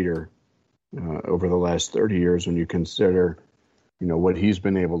Derek Jeter over the last 30 years when you consider, what he's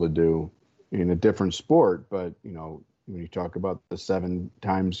been able to do in a different sport. But, when you talk about the 7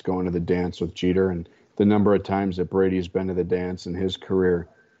 times going to the dance with Jeter and the number of times that Brady's been to the dance in his career,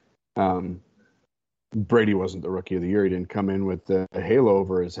 Brady wasn't the rookie of the year. He didn't come in with a halo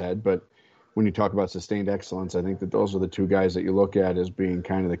over his head. But when you talk about sustained excellence, I think that those are the 2 guys that you look at as being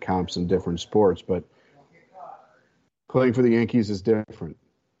kind of the comps in different sports. But playing for the Yankees is different.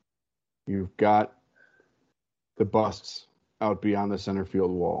 You've got the busts out beyond the center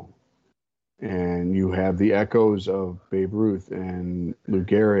field wall. And you have the echoes of Babe Ruth and Lou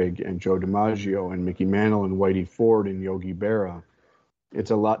Gehrig and Joe DiMaggio and Mickey Mantle and Whitey Ford and Yogi Berra.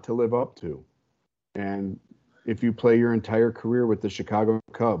 It's a lot to live up to. And if you play your entire career with the Chicago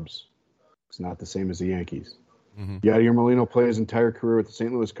Cubs, it's not the same as the Yankees. Mm-hmm. Yadier Molina played his entire career with the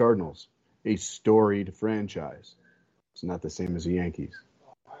St. Louis Cardinals, a storied franchise. It's not the same as the Yankees.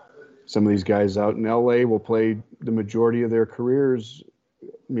 Some of these guys out in L.A. will play the majority of their careers,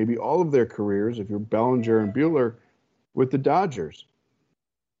 maybe all of their careers, if you're Bellinger and Buehler, with the Dodgers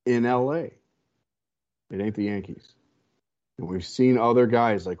in L.A. It ain't the Yankees. And we've seen other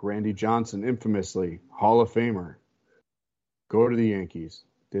guys like Randy Johnson, infamously, Hall of Famer, go to the Yankees.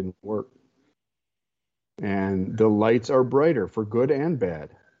 Didn't work. And the lights are brighter for good and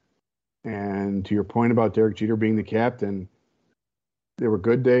bad. And to your point about Derek Jeter being the captain, there were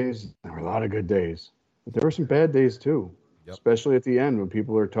good days. There were a lot of good days. But there were some bad days, too, especially at the end when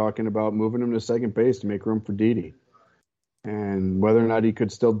people are talking about moving him to second base to make room for Didi. And whether or not he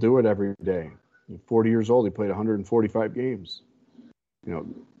could still do it every day. 40 years old, he played 145 games.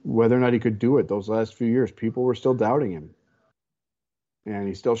 Whether or not he could do it those last few years, people were still doubting him. And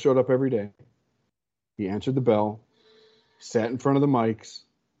he still showed up every day. He answered the bell, sat in front of the mics,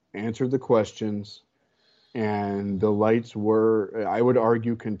 answered the questions, and the lights were, I would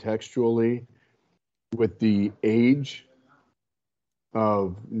argue contextually, with the age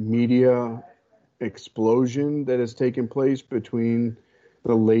of media explosion that has taken place between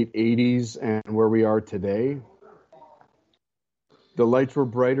the late 80s and where we are today, the lights were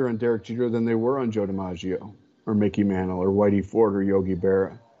brighter on Derek Jeter than they were on Joe DiMaggio or Mickey Mantle or Whitey Ford or Yogi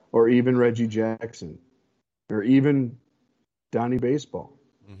Berra or even Reggie Jackson or even Donnie Baseball,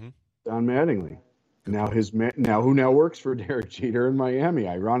 Don Mattingly. Who now works for Derek Jeter in Miami,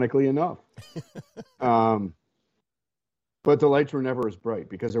 ironically enough. But the lights were never as bright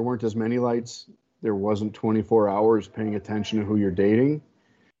because there weren't as many lights. There wasn't 24 hours paying attention to who you're dating.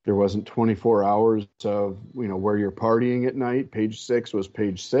 There wasn't 24 hours of, where you're partying at night. Page 6 was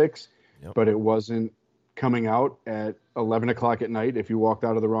page 6, but it wasn't coming out at 11 o'clock at night if you walked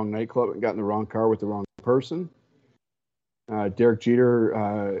out of the wrong nightclub and got in the wrong car with the wrong person. Derek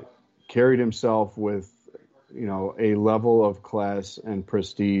Jeter carried himself with, a level of class and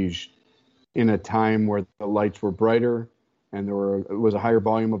prestige in a time where the lights were brighter and there was a higher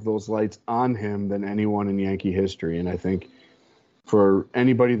volume of those lights on him than anyone in Yankee history. And I think for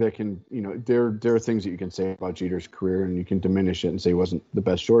anybody that can, there are things that you can say about Jeter's career and you can diminish it and say he wasn't the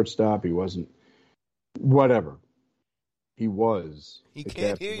best shortstop. He wasn't whatever. He was. He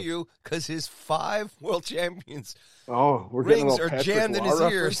can't hear you because his 5 world champions we're rings are jammed in his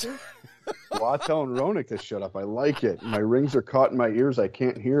ears. Well, I'll tell Roenick to shut up. I like it. My rings are caught in my ears. I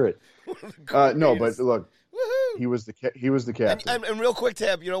can't hear it. No, but look, woo-hoo. He was the captain. And real quick,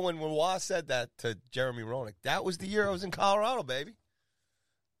 Tab, when Wah said that to Jeremy Roenick, that was the year I was in Colorado, baby.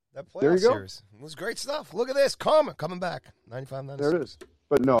 That playoff series. It was great stuff. Look at this. Karma coming back. 95, 96. There it is.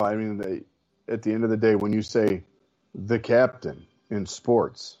 But no, I mean, at the end of the day, when you say the captain in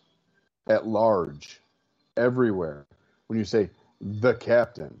sports, at large, everywhere, when you say the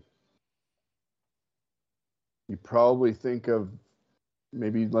captain, you probably think of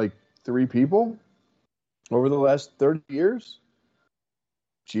maybe like 3 people over the last 30 years.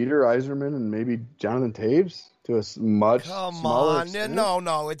 Jeter, Yzerman, and maybe Jonathan Taves to a much smaller extent.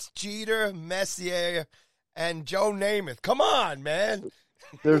 No, it's Jeter, Messier, and Joe Namath. Come on, man.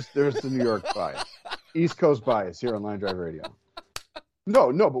 There's the New York bias. East Coast bias here on Line Drive Radio.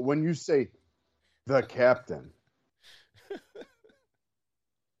 No, but when you say the captain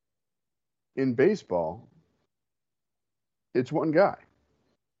in baseball, it's one guy,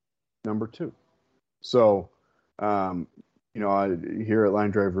 number 2. So, here at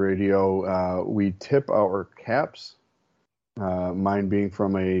Line Drive Radio, we tip our caps, mine being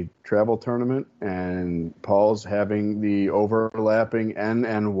from a travel tournament, and Paul's having the overlapping N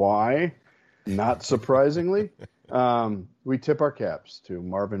and Y, not surprisingly. We tip our caps to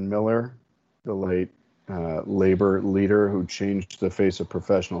Marvin Miller, the late labor leader who changed the face of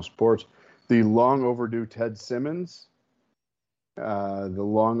professional sports, the long overdue Ted Simmons, the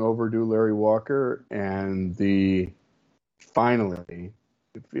long overdue Larry Walker, and finally,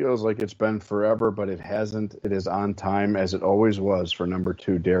 it feels like it's been forever, but it hasn't. It is on time, as it always was, for number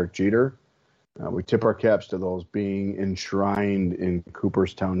 2, Derek Jeter. We tip our caps to those being enshrined in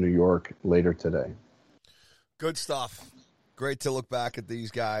Cooperstown, New York, later today. Good stuff. Great to look back at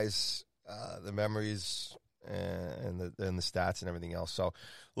these guys, the memories and the stats and everything else. So,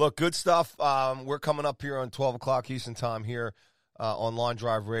 look, good stuff. We're coming up here on 12 o'clock Eastern time here on Line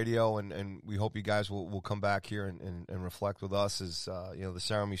Drive Radio, and we hope you guys will come back here and reflect with us as the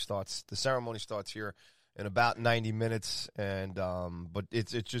ceremony starts. The ceremony starts here in about 90 minutes, and but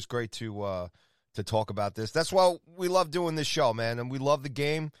it's just great to talk about this. That's why we love doing this show, man, and we love the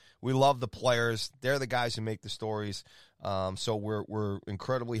game. We love the players. They're the guys who make the stories. So we're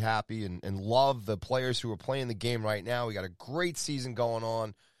incredibly happy and love the players who are playing the game right now. We got a great season going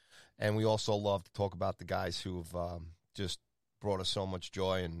on, and we also love to talk about the guys who have just brought us so much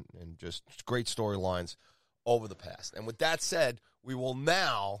joy and just great storylines over the past. And with that said, we will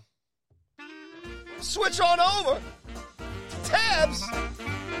now switch on over to Tab's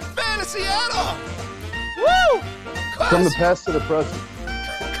Fantasy Add-On. Woo! From the past to the present.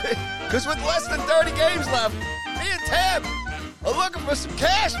 Because with less than 30 games left, me and Tab are looking for some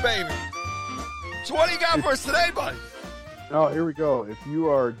cash, baby. So what do you got for us today, buddy? Oh, here we go. If you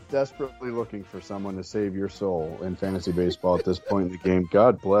are desperately looking for someone to save your soul in fantasy baseball at this point in the game,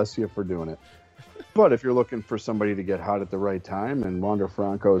 God bless you for doing it. But if you're looking for somebody to get hot at the right time and Wander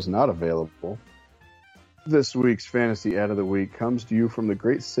Franco is not available, this week's Fantasy Ad of the Week comes to you from the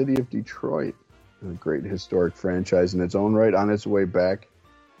great city of Detroit, a great historic franchise in its own right, on its way back,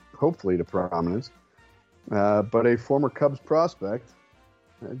 hopefully to prominence. But a former Cubs prospect,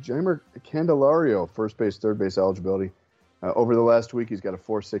 Jeimer Candelario, first base, third base eligibility. Over the last week, he's got a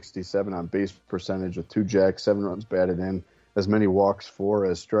 .467 on base percentage with 2 jacks, 7 runs batted in, as many walks, 4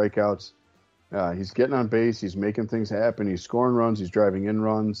 as strikeouts. He's getting on base. He's making things happen. He's scoring runs. He's driving in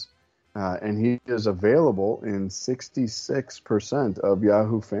runs. And he is available in 66% of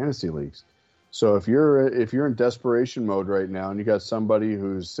Yahoo Fantasy Leagues. So if you're in desperation mode right now and you got somebody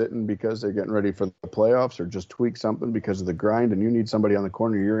who's sitting because they're getting ready for the playoffs or just tweak something because of the grind and you need somebody on the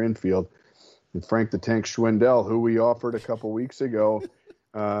corner of your infield, and Frank the Tank Schwindel, who we offered a couple weeks ago,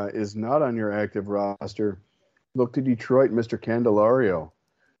 is not on your active roster, look to Detroit, Mr. Candelario,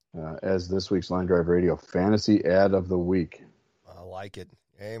 as this week's Line Drive Radio Fantasy Ad of the Week. I like it.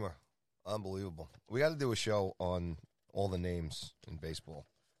 Jeimer, unbelievable. We got to do a show on all the names in baseball.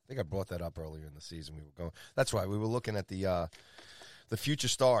 I think I brought that up earlier in the season. That's right. We were looking at the future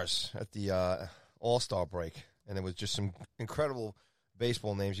stars at the All-Star break, and it was just some incredible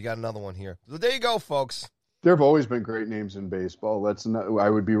baseball names. You got another one here. So there you go, folks. There have always been great names in baseball. I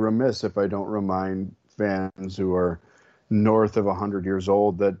would be remiss if I don't remind fans who are north of 100 years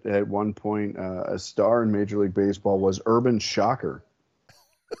old that at one point a star in Major League Baseball was Urban Shocker.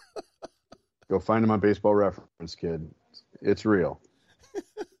 Go find him on Baseball Reference, kid. It's real.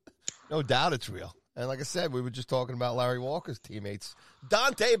 No doubt it's real. And like I said, we were just talking about Larry Walker's teammates.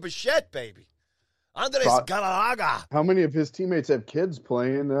 Dante Bichette, baby. Andres Galarraga. How many of his teammates have kids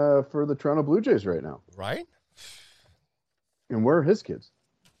playing for the Toronto Blue Jays right now? Right? And where are his kids?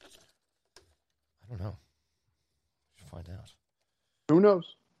 I don't know. Should find out. Who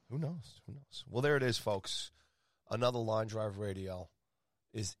knows? Who knows? Well, there it is, folks. Another Line Drive Radio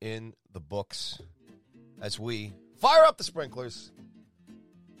is in the books as we fire up the sprinklers,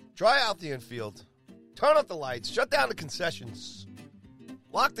 dry out the infield, turn off the lights, shut down the concessions,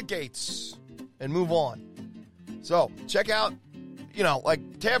 lock the gates, and move on. So, check out,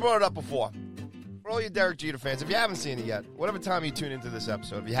 like Tab brought it up before. For all you Derek Jeter fans, if you haven't seen it yet, whatever time you tune into this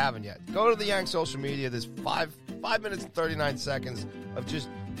episode, if you haven't yet, go to the Yanks social media. There's 5 minutes and 39 seconds of just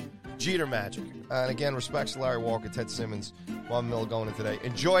Jeter magic. And again, respects to Larry Walker, Ted Simmons, Bob Miller going in today.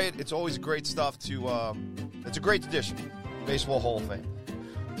 Enjoy it. It's always great stuff it's a great tradition. Baseball Hall of Fame.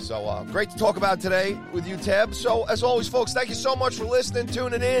 So, great to talk about today with you, Tab. So, as always, folks, thank you so much for listening,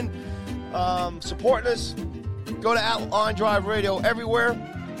 tuning in, supporting us. Go to @Line Drive Radio everywhere.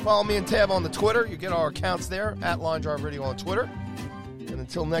 Follow me and Tab on the Twitter. You get our accounts there, @Line Drive Radio on Twitter. And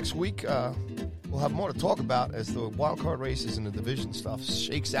until next week, we'll have more to talk about as the wild card races and the division stuff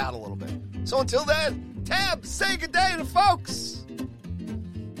shakes out a little bit. So until then, Tab, say good day to folks.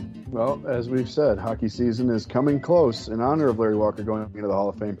 Well, as we've said, hockey season is coming close. In honor of Larry Walker going into the Hall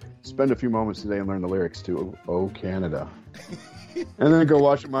of Fame, spend a few moments today and learn the lyrics to "Oh Canada." And then go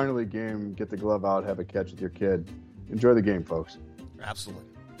watch a minor league game, get the glove out, have a catch with your kid. Enjoy the game, folks. Absolutely.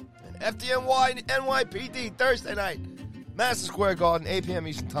 And FDNY NYPD Thursday night, Madison Square Garden, 8 p.m.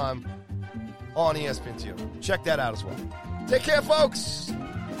 Eastern Time on ESPN2. Check that out as well. Take care, folks.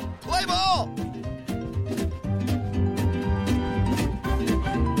 Play ball.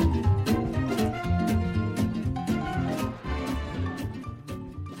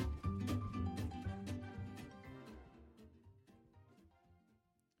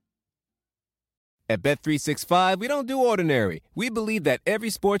 At Bet365, we don't do ordinary. We believe that every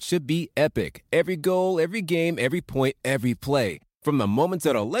sport should be epic. Every goal, every game, every point, every play. From the moments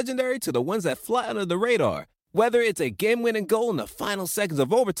that are legendary to the ones that fly under the radar. Whether it's a game-winning goal in the final seconds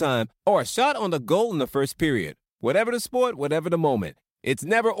of overtime or a shot on the goal in the first period. Whatever the sport, whatever the moment. It's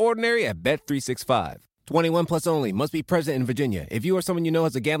never ordinary at Bet365. 21 plus only. Must be present in Virginia. If you or someone you know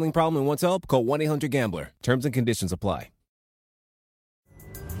has a gambling problem and wants help, call 1-800-GAMBLER. Terms and conditions apply.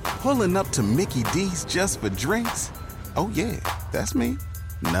 Pulling up to Mickey D's just for drinks? Oh yeah, that's me.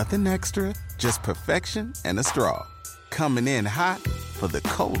 Nothing extra, just perfection and a straw. Coming in hot for the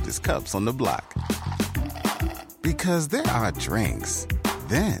coldest cups on the block. Because there are drinks.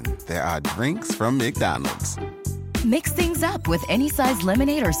 Then there are drinks from McDonald's. Mix things up with any size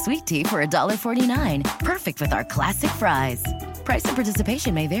lemonade or sweet tea for $1.49. Perfect with our classic fries. Price and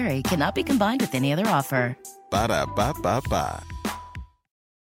participation may vary. Cannot be combined with any other offer. Ba-da-ba-ba-ba.